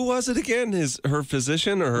 So who was it again? Her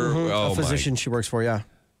physician or her? A physician she works for, yeah.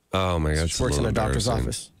 Oh my God, she works in a doctor's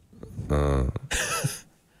office. Well,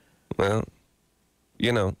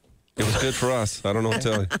 it was good for us. I don't know what to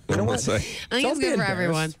tell you. I don't know what to say. I think it's good for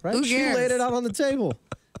everyone. Right? Who She cares? laid it out on the table.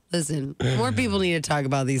 Listen, more people need to talk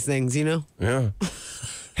about these things, Yeah.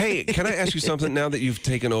 Hey, can I ask you something? Now that you've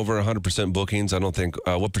taken over 100% bookings, I don't think,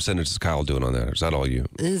 what percentage is Kyle doing on that? Or is that all you?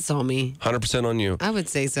 It's all me. 100% on you? I would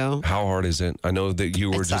say so. How hard is it? I know that you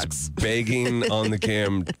were just begging on the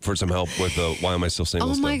cam for some help with the Why Am I Still Single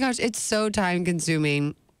Oh my stuff. gosh, it's so time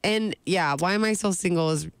consuming. And yeah, Why Am I Still Single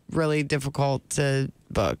is really difficult to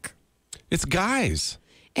book. It's guys.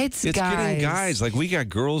 It's getting guys. Like, we got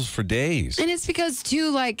girls for days. And it's because,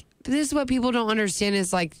 too, like, this is what people don't understand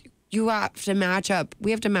is, like, we have to match up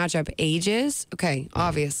ages. Okay,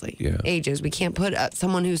 obviously. Yeah. Ages. We can't put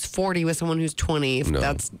someone who's 40 with someone who's 20.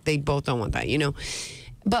 They both don't want that,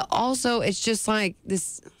 But also, it's just like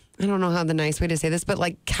this, I don't know how the nice way to say this, but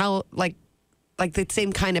like the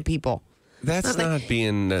same kind of people. That's not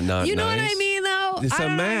being not nice. You know what I mean, though? It's I a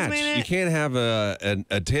don't know how to match. explain it. You can't have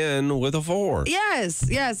a 10 with a 4.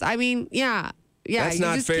 Yes. I mean, yeah. Yeah, That's you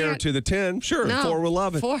not just fair can't- to the 10. Sure, No, 4 will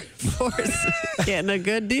love it. Four's getting a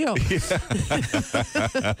good deal.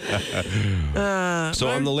 So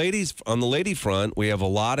on the lady front, we have a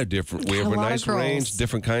lot of different. We have a lot of nice girls. range,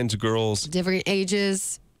 different kinds of girls. Different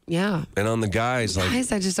ages. Yeah. And on the guys, like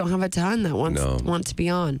Guys, I just don't have a ton that want to be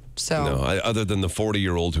on. So other than the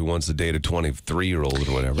 40-year-old who wants to date a 23-year-old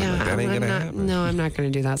or whatever. yeah, Like, that ain't I'm gonna not, happen. no, I'm not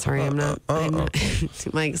going to do that. Sorry, I'm not. I'm not.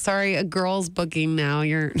 Like, sorry, a girl's booking now.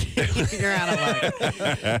 You're out of luck.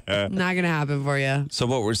 Not going to happen for you. So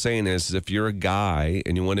what we're saying is, if you're a guy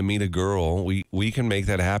and you want to meet a girl, we can make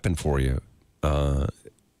that happen for you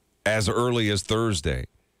as early as Thursday.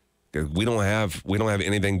 We don't have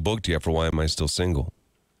anything booked yet for Why Am I Still Single?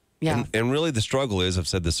 Yeah. And really the struggle is, I've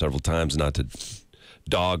said this several times, not to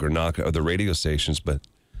dog or knock other radio stations, but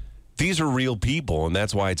these are real people, and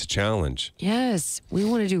that's why it's a challenge. Yes, we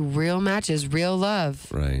want to do real matches, real love.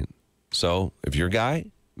 Right. So if you're a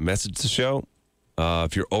guy, message the show.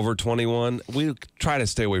 If you're over 21, we try to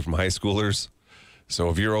stay away from high schoolers.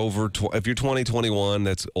 So if you're if you're 20, 21,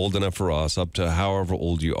 that's old enough for us, up to however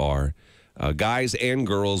old you are. Guys and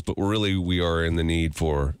girls, but really we are in the need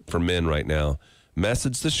for men right now.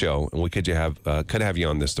 Message the show, and we could have you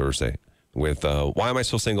on this Thursday with Why Am I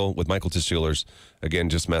Still Single with Michael Tishulers. Again,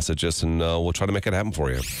 just message us, and we'll try to make it happen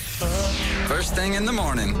for you. First thing in the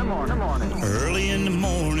morning. Early in the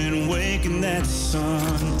morning, waking that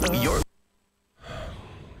sun.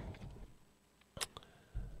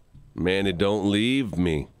 Manny, don't leave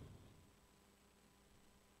me.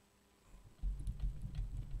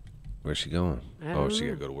 Where's she going? Oh, she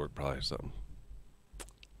got to go to work probably or something.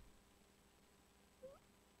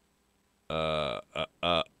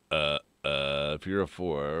 If you're a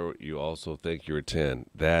 4, you also think you're a 10.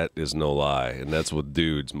 That is no lie, and that's with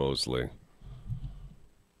dudes mostly.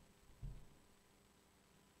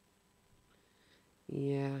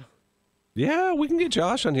 Yeah. Yeah, we can get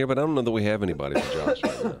Josh on here, but I don't know that we have anybody for Josh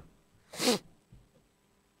right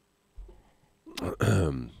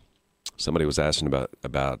now. Somebody was asking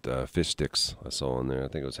about fish sticks I saw on there. I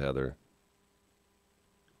think it was Heather.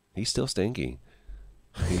 He's still stinky.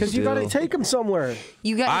 Because you got to take him somewhere.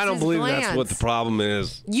 I don't believe that's what the problem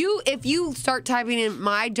is. If you start typing in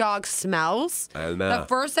 "my dog smells," the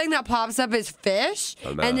first thing that pops up is fish,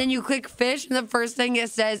 and then you click fish, and the first thing it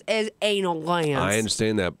says is anal glands. I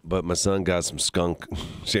understand that, but my son got some skunk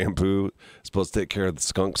shampoo. It's supposed to take care of the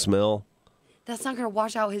skunk smell. That's not going to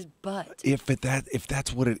wash out his butt. If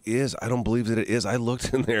that's what it is, I don't believe that it is. I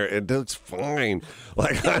looked in there. It looks fine.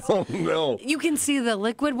 Like, I don't know. You can see the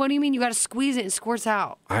liquid. What do you mean? You got to squeeze it and squirts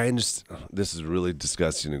out. I understand. This is really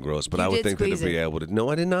disgusting and gross, but You I would did think that squeeze to be it. able to. No,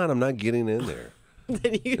 I did not. I'm not getting in there. And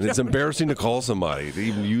And it's embarrassing to call somebody to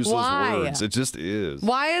even use Why? those words. It just is.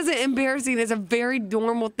 Why is it embarrassing? It's a very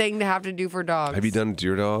normal thing to have to do for dogs. Have you done it to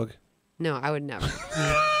your dog? No, I would never.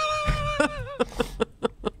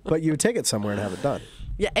 But you would take it somewhere and have it done.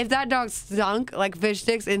 Yeah, if that dog stunk like fish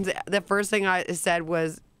sticks, and the first thing I said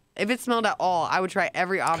was, if it smelled at all, I would try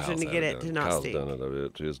every option to get it to not Kyle's stink. done it of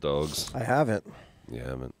it to his dogs. I haven't. You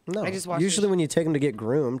haven't? No. I just watched Usually when you take them to get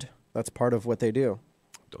groomed, that's part of what they do.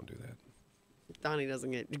 Don't do that. Donnie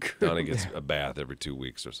doesn't get groomed. Donnie gets a bath every 2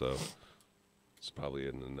 weeks or so. It's probably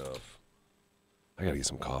isn't enough. I gotta get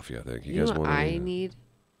some coffee, I think. You You guys know what want I need?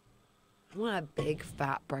 I want a big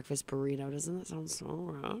fat breakfast burrito. Doesn't that sound so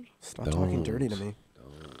rude? Stop talking dirty to me.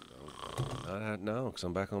 No, because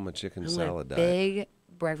I'm back on my chicken I want salad a diet. big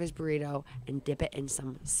breakfast burrito and dip it in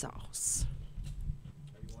some sauce.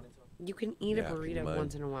 You can eat a Yeah, if you burrito mind.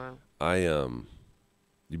 once in a while.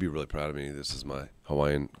 You'd be really proud of me. This is my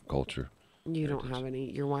Hawaiian culture. You don't have any.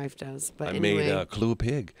 Your wife does. But I anyway, made Kahlua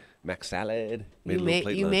pig, mac salad. Made a little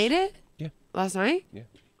plate you lunch. made it? Yeah. Last night? Yeah.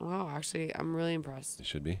 Wow, actually, I'm really impressed. It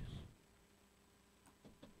should be.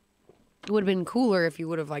 It would have been cooler if you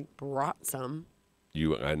would have like brought some.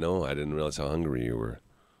 I know. I didn't realize how hungry you were.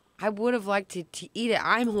 I would have liked to eat it.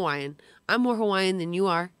 I'm Hawaiian. I'm more Hawaiian than you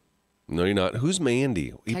are. No, you're not. Who's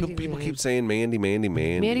Mandy? People keep saying Mandy.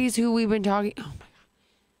 Mandy's who we've been talking. Oh my god,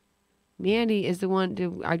 Mandy is the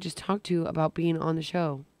one I just talked to about being on the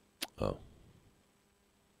show. Oh.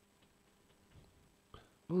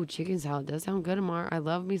 Ooh, chicken salad does sound good, Amar. I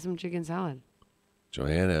love me some chicken salad.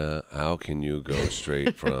 Joanna, how can you go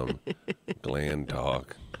straight from gland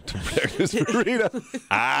talk to breakfast burrito?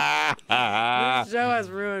 This show has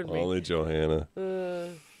ruined me. Only Johanna.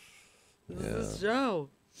 This is the show.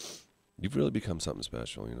 You've really become something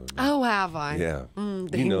special, you know what I Oh, have I? mean? Yeah.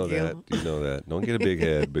 Thank you know that. You know that. Don't get a big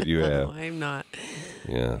head, but you have. No, I'm not.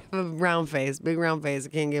 Yeah. I have a round face, big round face.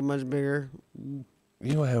 It can't get much bigger. You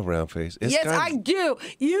don't have a round face. It's Yes, kind of- I do.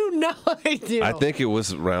 You know I do. I think it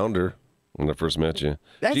was rounder when I first met you.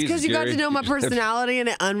 That's because Jesus, you got Gary. to know my personality and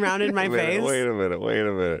it unrounded my Wait face. a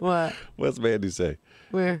minute. What? What's Mandy say?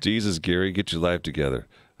 Where? Jesus, Gary, get your life together.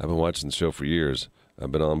 I've been watching the show for years.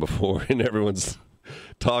 I've been on before, and everyone's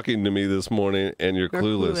talking to me this morning, and you're You're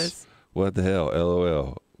clueless. clueless. What the hell?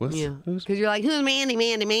 LOL. What's, Yeah. Because you're like, who's Mandy,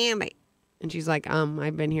 Mandy, Mandy? And she's like,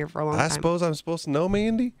 I've been here for a long I time. suppose I'm supposed to know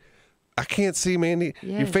Mandy? I can't see Mandy.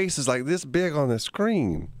 Your Yes. face is like this big on the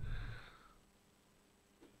screen.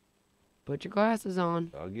 Put your glasses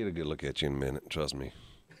on. I'll get a good look at you in a minute. Trust me.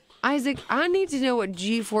 Isaac, I need to know what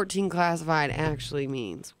G14 classified actually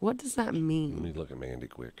means. What does that Let mean? me look at Mandy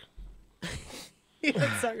quick.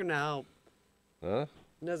 It's not going to help. Huh?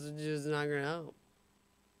 That's just not going to help.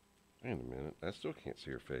 Wait a minute. I still can't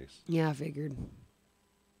see her face. Yeah, I figured.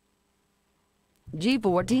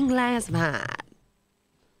 G14 classified.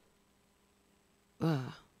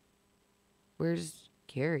 Where's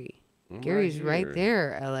Gary? I'm Gary's right here.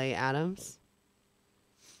 there, L.A. Adams.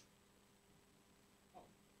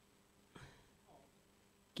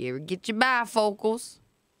 Gary, get your bifocals.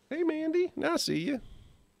 Hey, Mandy. Now I see you.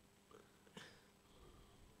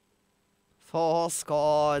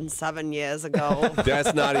 7 years ago.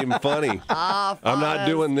 That's not even funny. I'm not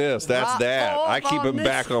doing this. That's that. I keep them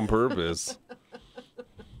back on purpose.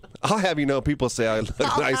 I'll have you know, people say I look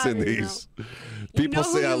nice in these. People know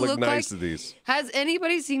who say I you look look nice like? in these. Has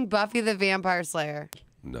anybody seen Buffy the Vampire Slayer?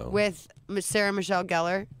 No. With Sarah Michelle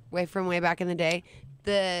gellar, way back in the day,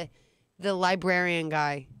 the librarian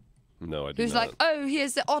guy No, I do who's not. like, oh,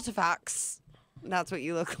 here's the artifacts. That's what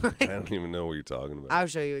you look like. I don't even know what you're talking about. I'll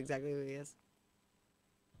show you exactly who he is.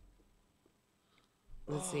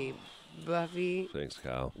 Let's see, Buffy. Thanks,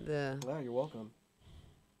 Kyle. The Wow, you're welcome.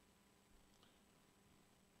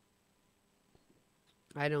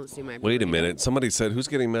 I don't see my. Wait a burrito. minute. Somebody said, who's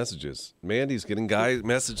getting messages? Mandy's getting guys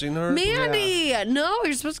messaging her? Mandy, no,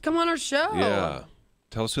 you're supposed to come on our show. Yeah.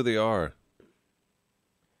 Tell us who they are.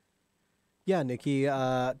 Yeah, Nikki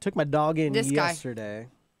took my dog in This guy. yesterday.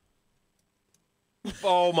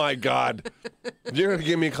 Oh, my God. You're going to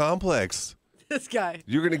give me a complex. This guy.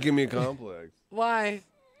 You're going to give me a complex. Why?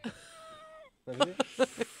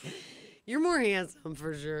 You're more handsome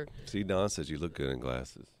for sure. See, Don says you look good in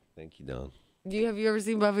glasses. Thank you, Don. Have you ever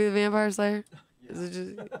seen Buffy the Vampire Slayer? Is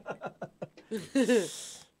it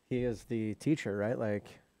just... He is the teacher, right? Like,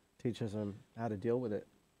 teaches him how to deal with it.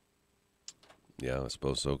 Yeah, I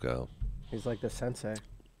suppose so, Kyle. He's like the sensei.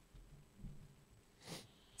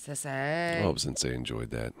 Sensei. I hope Sensei enjoyed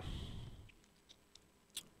that.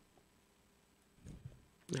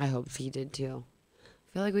 I hope he did too.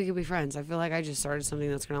 I feel like we could be friends. I feel like I just started something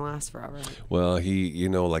that's going to last forever. Well, he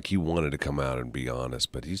wanted to come out and be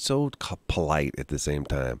honest, but he's so polite at the same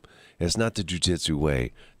time. It's not the jiu-jitsu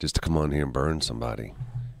way just to come on here and burn somebody.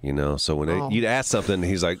 So when you'd ask something,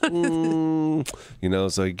 he's like, so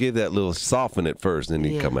he gave that little soften it first, and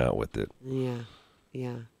then he'd come out with it.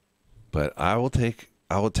 Yeah. But I will take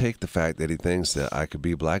the fact that he thinks that I could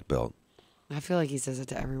be black belt. I feel like he says it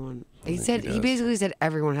to everyone. He basically said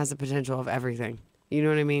everyone has the potential of everything. You know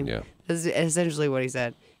what I mean? Yeah. That's essentially what he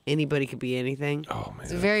said. Anybody could be anything. Oh, man.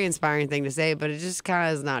 It's a very inspiring thing to say, but it just kind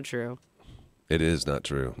of is not true. It is not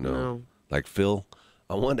true. No. Like Phil,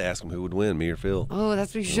 I wanted to ask him who would win, me or Phil. Oh,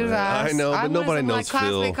 that's what you should have asked. I know, but nobody knows Phil.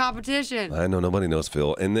 Classmate competition. I know nobody knows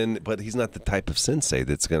Phil, but he's not the type of sensei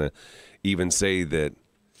that's gonna even say that.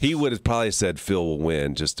 He would have probably said Phil will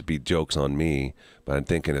win just to be jokes on me, but I'm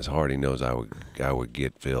thinking his heart he knows I would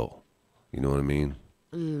get Phil. You know what I mean?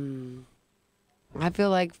 I feel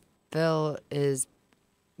like Phil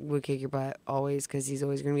would kick your butt always because he's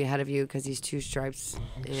always going to be ahead of you because he's 2 stripes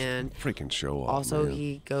and freaking show off. Also, man.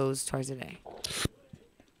 he goes twice a day.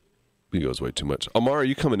 He goes way too much. Amar, are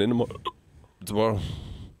you coming in tomorrow?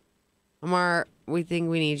 Amar, we think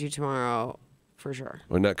we need you tomorrow for sure.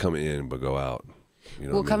 We're not coming in, but go out.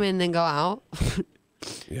 We'll come in and then go out.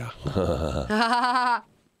 Yeah.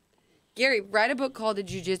 Gary, write a book called The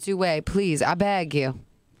Jiu-Jitsu Way, please. I beg you.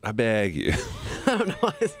 I beg you. I don't know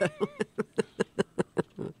why I said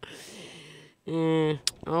that.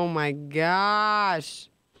 Oh my gosh.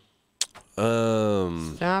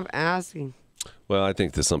 Stop asking. Well, I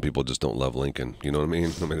think that some people just don't love Lincoln. You know what I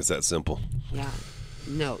mean? I mean, it's that simple. Yeah.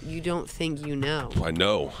 No, you don't think you know. I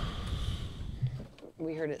know.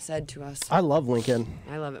 We heard it said to us. I love Lincoln.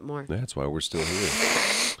 I love it more. That's why we're still here.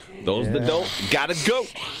 Those that don't, gotta go.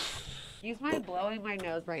 You mind blowing my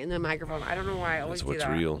nose right in the microphone? I don't know why I always do that. That's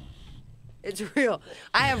what's real. It's real.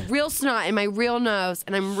 I have real snot in my real nose,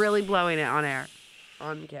 and I'm really blowing it on air,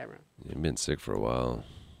 on camera. You've been sick for a while.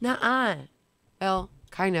 Nuh-uh. Well,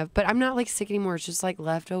 kind of. But I'm not, like, sick anymore. It's just, like,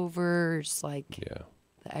 leftovers, like,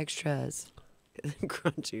 the extras.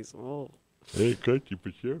 Crunchies. Oh. Hey, crunchy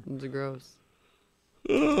for sure. It's gross.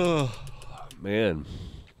 Oh, man.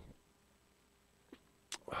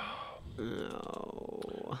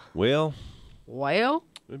 Oh. Well?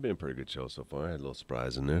 It's been a pretty good show so far. I had a little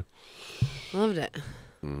surprise in there. Loved it.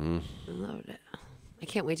 Mm-hmm. I loved it. I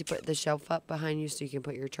can't wait to put the shelf up behind you so you can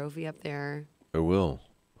put your trophy up there. I will,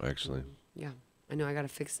 actually. Yeah. I know I got to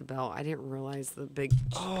fix the belt. I didn't realize the big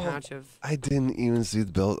patch of... I didn't even see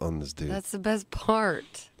the belt on this dude. That's the best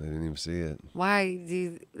part. I didn't even see it.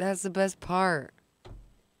 Why? That's the best part.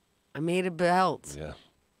 I made a belt. Yeah.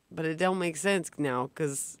 But it don't make sense now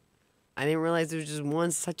because I didn't realize there was just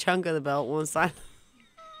one chunk of the belt, one side.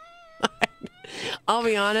 I'll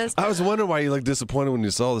be honest. I was wondering why you looked disappointed when you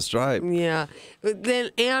saw the stripe. Yeah. But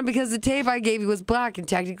then, and because the tape I gave you was black, and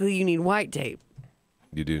technically you need white tape.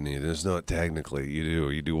 You do need it. There's not technically. You do.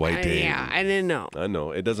 You do white tape. Yeah, I didn't know. I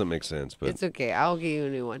know. It doesn't make sense, but it's okay. I'll give you a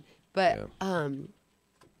new one. But I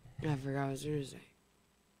forgot what I was going to say.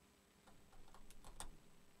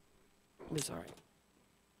 I'm sorry.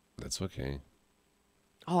 That's okay.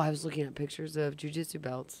 Oh, I was looking at pictures of jiu-jitsu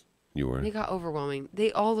belts. You were? They got overwhelming.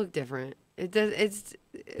 They all look different. There's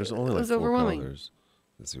only like 4 overwhelming. colors.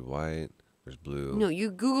 Let's see, white. There's blue. No, you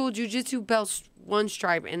Google jiu-jitsu belts one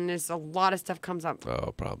stripe, and there's a lot of stuff comes up.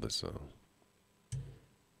 Oh, probably so.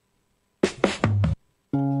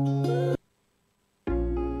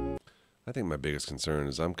 I think my biggest concern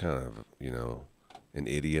is I'm kind of, an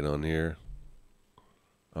idiot on here.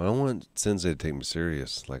 I don't want Sensei to take me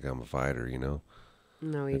serious like I'm a fighter,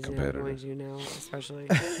 No, he's not going to now, especially.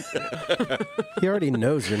 He already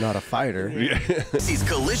knows you're not a fighter. His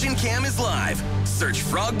Collision Cam is live. Search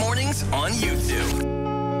Frog Mornings on YouTube.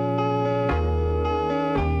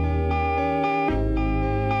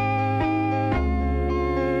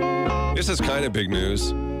 This is kind of big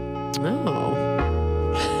news. Oh.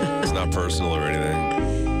 It's not personal or anything.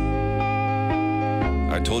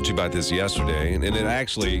 I told you about this yesterday, and it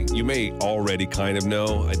actually, you may already kind of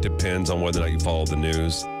know. It depends on whether or not you follow the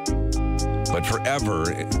news. But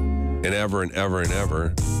forever and ever and ever and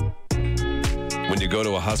ever, when you go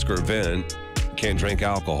to a Husker event, you can't drink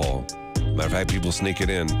alcohol. Matter of fact, people sneak it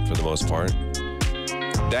in for the most part.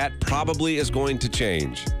 That probably is going to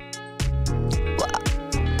change.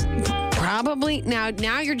 Probably. Now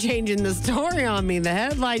you're changing the story on me. The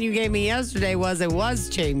headline you gave me yesterday was it was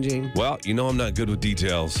changing. Well, I'm not good with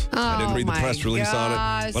details. I didn't read the press release on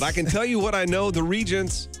it. But I can tell you what I know. The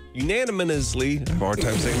Regents unanimously, I have a hard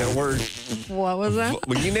time saying that word, What was that?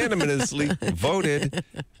 unanimously voted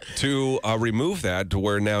to remove that to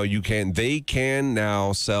where now they can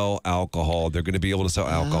now sell alcohol. They're going to be able to sell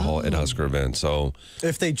alcohol at Husker events. So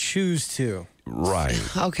If they choose to. right.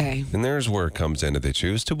 Okay. And there's where it comes in if they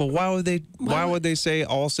choose to. But why would they say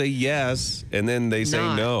yes and then they say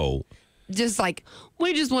Not. no? Just like,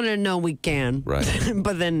 we just want to know we can. Right.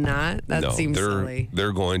 But then not. That seems silly.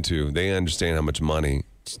 They're going to. They understand how much money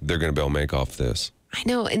they're going to be able to make off this. I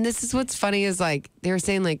know. And this is what's funny is like, they were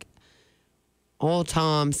saying like, old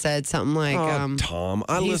Tom said something like, Tom,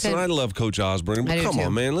 I said- love Coach Osborne. I do Come too.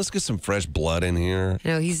 on, man. Let's get some fresh blood in here.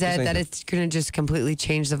 You know, he said This that ain't- it's going to just completely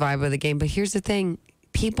change the vibe of the game. But here's the thing.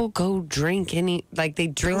 People go drink they drink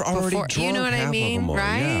They're already before. You know drunk, what half I of mean? them are,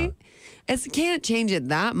 Right? It can't change it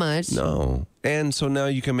that much. No. And so now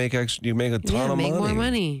you can make a ton of make money. more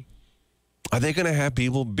money. Are they going to have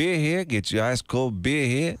people beer here? Get your ice cold beer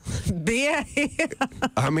here? Beer.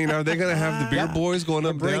 I mean, are they going to have the beer boys going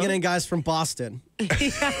up Bringing down? in guys from Boston.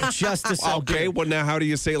 Just to sell Okay, beer. well, now how do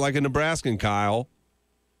you say it like a Nebraskan, Kyle?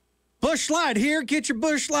 Bush Light here. Get your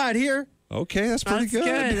Bush Light here. Okay, that's pretty That's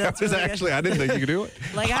good. That's That was really actually, I didn't think you could do it.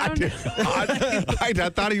 Like, I don't I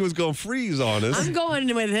thought he was going to freeze on us. I'm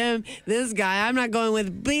going with him, this guy. I'm not going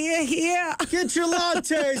with beer here. Get your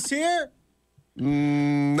lattes here.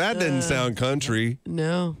 That didn't sound country.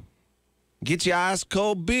 No. Get your ice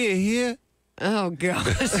cold beer here. Oh,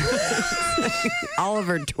 gosh.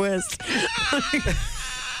 Oliver Twist.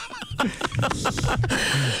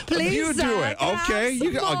 Please, You do sir, it. can I have Okay, you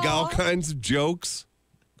some got all more? kinds of jokes.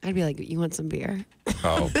 I'd be like, you want some beer?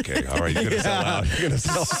 Oh, okay. All right, you're going to sell out. You're going to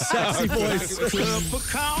sell out. Sexy voice. Cup of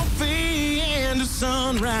coffee and the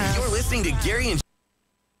sunrise. You're listening to Gary and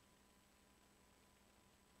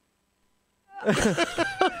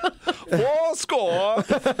Four score.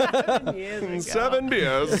 7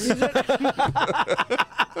 beers. You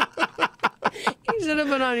should have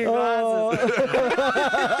put on your glasses.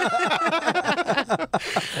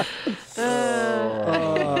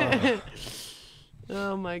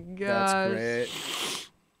 Oh my gosh. That's great.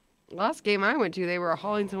 Last game I went to, they were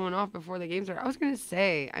hauling someone off before the game started. I was going to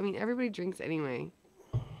say, I mean, everybody drinks anyway.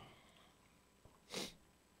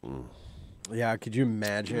 Yeah, could you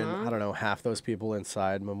imagine, I don't know, half those people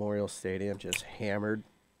inside Memorial Stadium just hammered?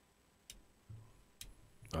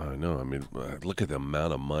 I know. I mean, look at the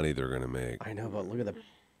amount of money they're going to make. I know, but look at the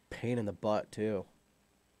pain in the butt, too.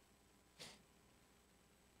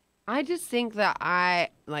 I just think that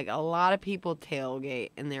like a lot of people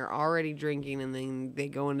tailgate and they're already drinking and then they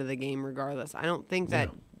go into the game regardless. I don't think that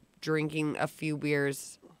drinking a few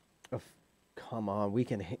beers. Come on, we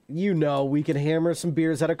can hammer some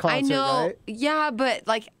beers at a concert, I know. right? Yeah, but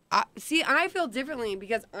like, see, I feel differently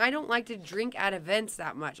because I don't like to drink at events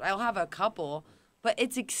that much. I'll have a couple, but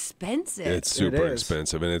it's expensive. It's super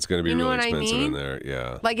expensive, and it's going to be You know really what I expensive in mean? there.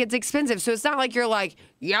 Yeah. Like, it's expensive. So it's not like you're like,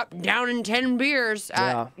 yep, down in 10 beers,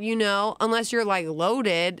 you know, unless you're like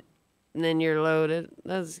loaded, and then you're loaded.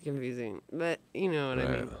 That's confusing. But you know what I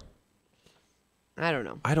mean. I don't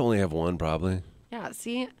know. I'd only have one probably. Yeah,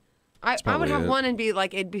 see, I would probably have it. one and be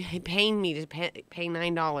like, it'd be paying me to pay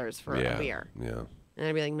 $9 for a beer. Yeah. And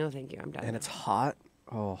I'd be like, no, thank you, I'm done. And it's hot.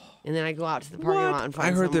 Oh. And then I go out to the parking lot and find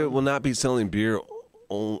I heard someone. they will not be selling beer,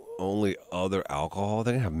 only other alcohol.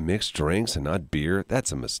 They're going to have mixed drinks and not beer.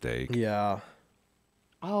 That's a mistake. Yeah.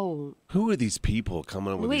 Oh. Who are these people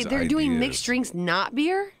coming up with these Wait, they're doing ideas? mixed drinks, not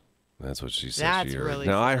beer? That's what she said. That's she heard. really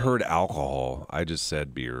Now, I funny. heard alcohol. I just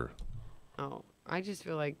said beer. Oh, I just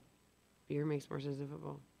feel like beer makes more sense than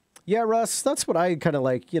football. Yeah, Russ, that's what I kind of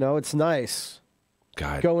like. You know, it's nice.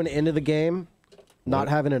 God. Going into the game, not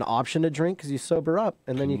having an option to drink because you sober up,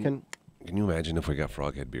 and then you can. Can you imagine if we got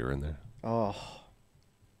Froghead beer in there? Oh.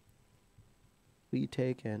 We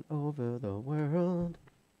taking over the world.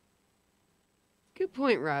 Good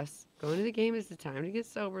point, Russ. Going to the game is the time to get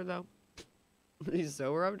sober, though. You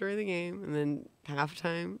sober up during the game, and then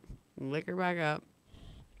halftime, liquor back up.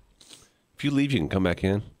 If you leave, you can come back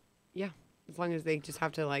in. Yeah, as long as they just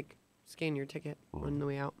have to, like, scan your ticket on the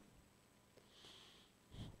way out.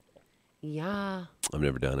 Yeah. I've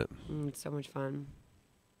never done it. It's so much fun.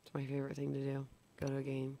 It's my favorite thing to do. Go to a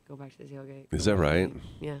game, go back to the tailgate. Is that right?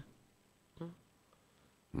 Yeah.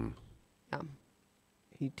 Hmm. Yeah.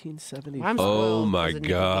 1870. I'm Oh spoiled my as a new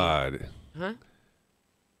God. cookie. Huh?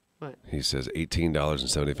 What? He says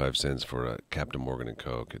 $18.75 for a Captain Morgan and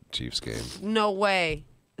Coke at Chiefs game. No way.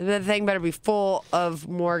 The thing better be full of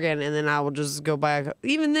Morgan, and then I will just go buy a.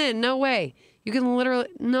 Even then, no way. You can literally.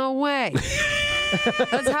 No way.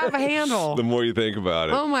 That's half a handle. The more you think about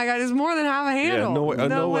it. Oh my God, it's more than half a handle. Yeah,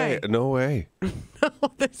 no way. No way.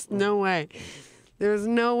 No, there's no way. There's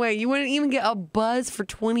no way. You wouldn't even get a buzz for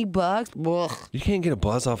 $20? Ugh. You can't get a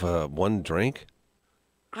buzz off of one drink?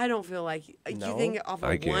 I don't feel like No? you think off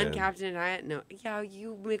I of one can. Captain Diet. No, yeah,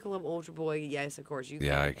 you Michelob Ultra Boy. Yes, of course you.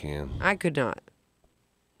 Yeah, can. I can. I could not.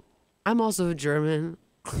 I'm also German.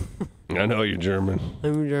 I know you're German.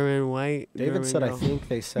 I'm German, white. David German said, I girl. think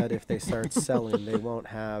they said if they start selling, they won't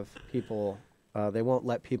have people, they won't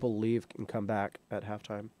let people leave and come back at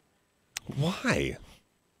halftime. Why?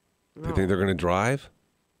 No. You think they're going to drive?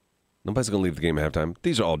 Nobody's going to leave the game at halftime.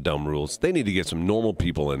 These are all dumb rules. They need to get some normal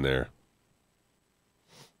people in there.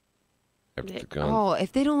 Oh,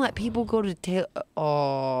 if they don't let people go to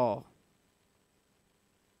oh.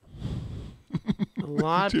 A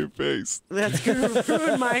lot. Your face. That's going to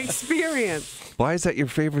ruin my experience. Why is that your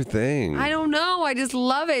favorite thing? I don't know. I just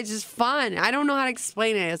love it. It's just fun. I don't know how to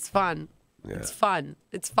explain it. It's fun. Yeah. It's fun.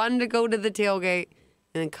 It's fun to go to the tailgate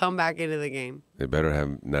and then come back into the game. They better have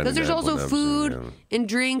 99. Because there's also 100%, food yeah. and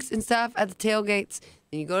drinks and stuff at the tailgates.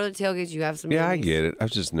 And you go to the tailgates, you have some. Yeah, I yummies. get it.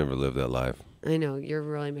 I've just never lived that life. I know. You're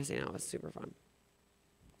really missing out. It's super fun.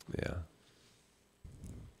 Yeah,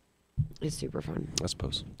 It's super fun. I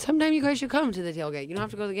suppose. Sometime you guys should come to the tailgate. You don't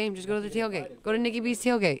have to go to the game. Just go to the tailgate. Go to Nikki B's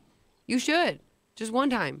tailgate. You should. Just one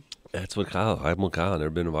time. That's what Kyle. I'm with Kyle. I've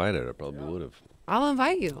never been invited. I probably would have. I'll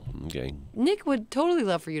invite you. Okay. Nick would totally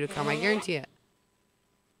love for you to come. I guarantee it.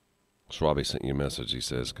 Robbie sent you a message. He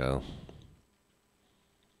says, Kyle.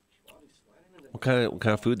 What kind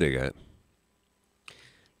of food they got?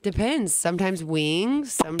 Depends. Sometimes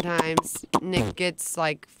wings. Sometimes Nick gets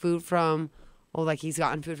like food from, like he's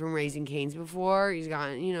gotten food from Raising Cane's before. He's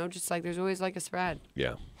gotten, just like there's always like a spread.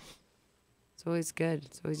 Yeah. It's always good.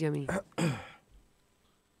 It's always yummy. It's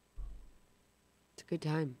a good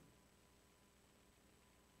time.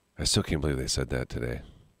 I still can't believe they said that today.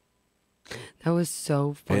 That was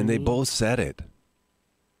so funny. And they both said it.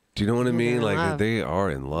 Do you know what I mean? in Like love. they are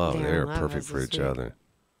in love. They're in They're love. perfect That's for so each sweet. other.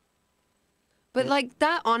 But like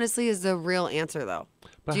that honestly is the real answer though.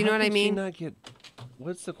 But Do you know how what I could she mean? not get,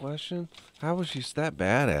 what's the question? How was she that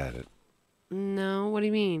bad at it? No, what do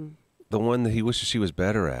you mean? The one that he wishes she was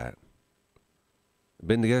better at.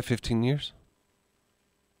 Been together 15 years?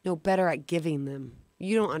 No, better at giving them.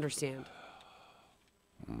 You don't understand.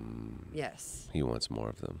 Yes. He wants more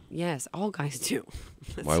of them. Yes, all guys do.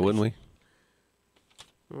 Why wouldn't we?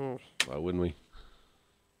 Oh. Why wouldn't we?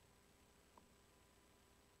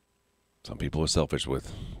 Some people are selfish with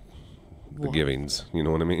the What? givings. You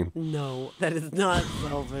know what I mean? No, that is not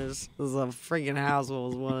selfish. This is a freaking hassle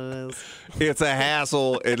is what it is. It's a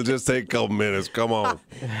hassle. It'll just take a couple minutes. Come on.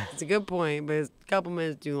 It's a good point, but it's a couple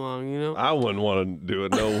minutes too long, you know? I wouldn't want to do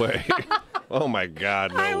it. No way. Oh, my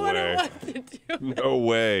God. I No wouldn't way. want to do No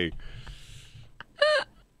way.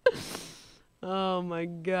 Oh my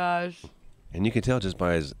gosh. And you can tell just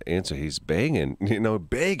by his answer, he's begging.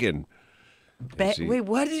 Begging. She- Wait,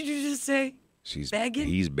 what did you just say? She's begging?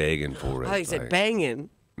 He's begging for it. Oh, you said like, banging.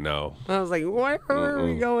 No. I was like, where are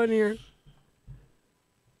we going here?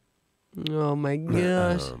 Oh my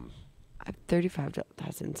gosh. I have 35.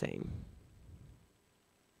 That's insane.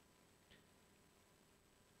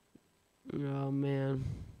 Oh man.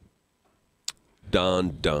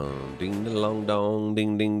 Dun dun ding long dong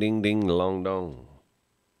ding ding ding ding long dong.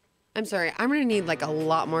 I'm sorry. I'm going to need like a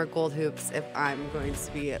lot more gold hoops if I'm going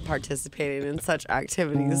to be participating in such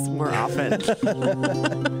activities more often.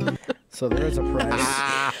 So there is a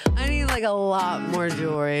prize. I need like a lot more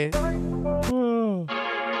jewelry.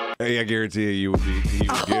 Hey, I guarantee you would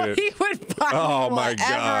get it. He would buy Oh, me my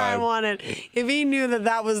whatever I God. wanted if he knew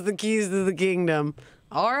that was the keys to the kingdom.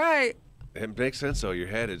 All right. It makes sense though. Your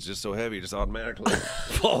head is just so heavy, it just automatically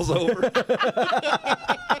falls over.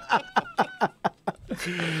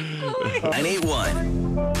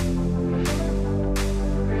 981.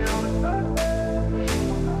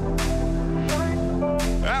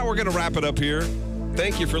 We're going to wrap it up here.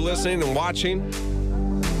 Thank you for listening and watching.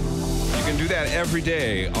 You can do that every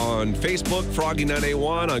day on Facebook,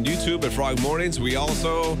 Froggy981, on YouTube at Frog Mornings. We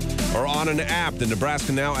also are on an app, the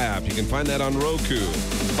Nebraska Now app. You can find that on Roku,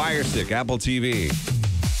 Fire Stick, Apple TV.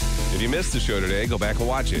 If you missed the show today, go back and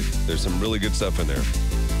watch it. There's some really good stuff in there.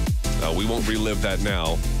 We won't relive that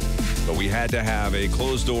now, but we had to have a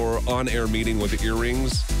closed-door on-air meeting with the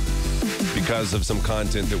earrings because of some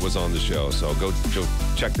content that was on the show. So go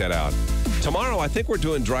check that out. Tomorrow, I think we're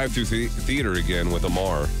doing drive-through theater again with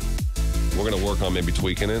Amar. We're going to work on maybe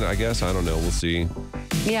tweaking it, I guess. I don't know. We'll see.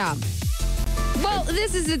 Yeah. Well,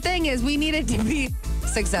 this is the thing is we need it to be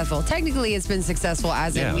successful. Technically, it's been successful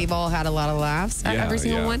as in we've all had a lot of laughs at every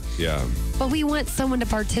single one. Yeah. But we want someone to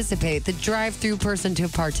participate, the drive-through person to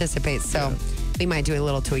participate. So we might do a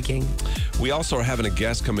little tweaking. We also are having a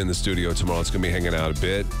guest come in the studio tomorrow. It's going to be hanging out a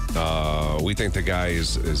bit. We think the guy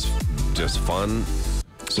is just fun.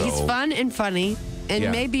 So, he's fun and funny.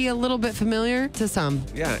 And maybe a little bit familiar to some.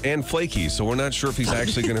 Yeah, and flaky. So we're not sure if he's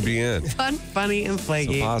actually going to be in. Fun, funny, and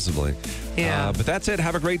flaky. So possibly. Yeah. But that's it.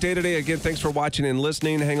 Have a great day today. Again, thanks for watching and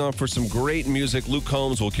listening. Hang on for some great music. Luke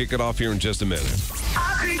Combs will kick it off here in just a minute.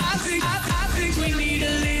 I think we need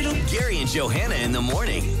a little Gary and Johanna in the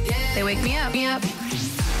morning. They wake me up.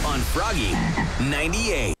 On Froggy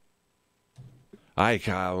 98. All right,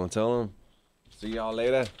 Kyle. Want to tell him? See y'all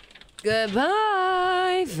later.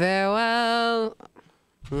 Goodbye. Farewell.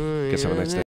 Guess have a nice day.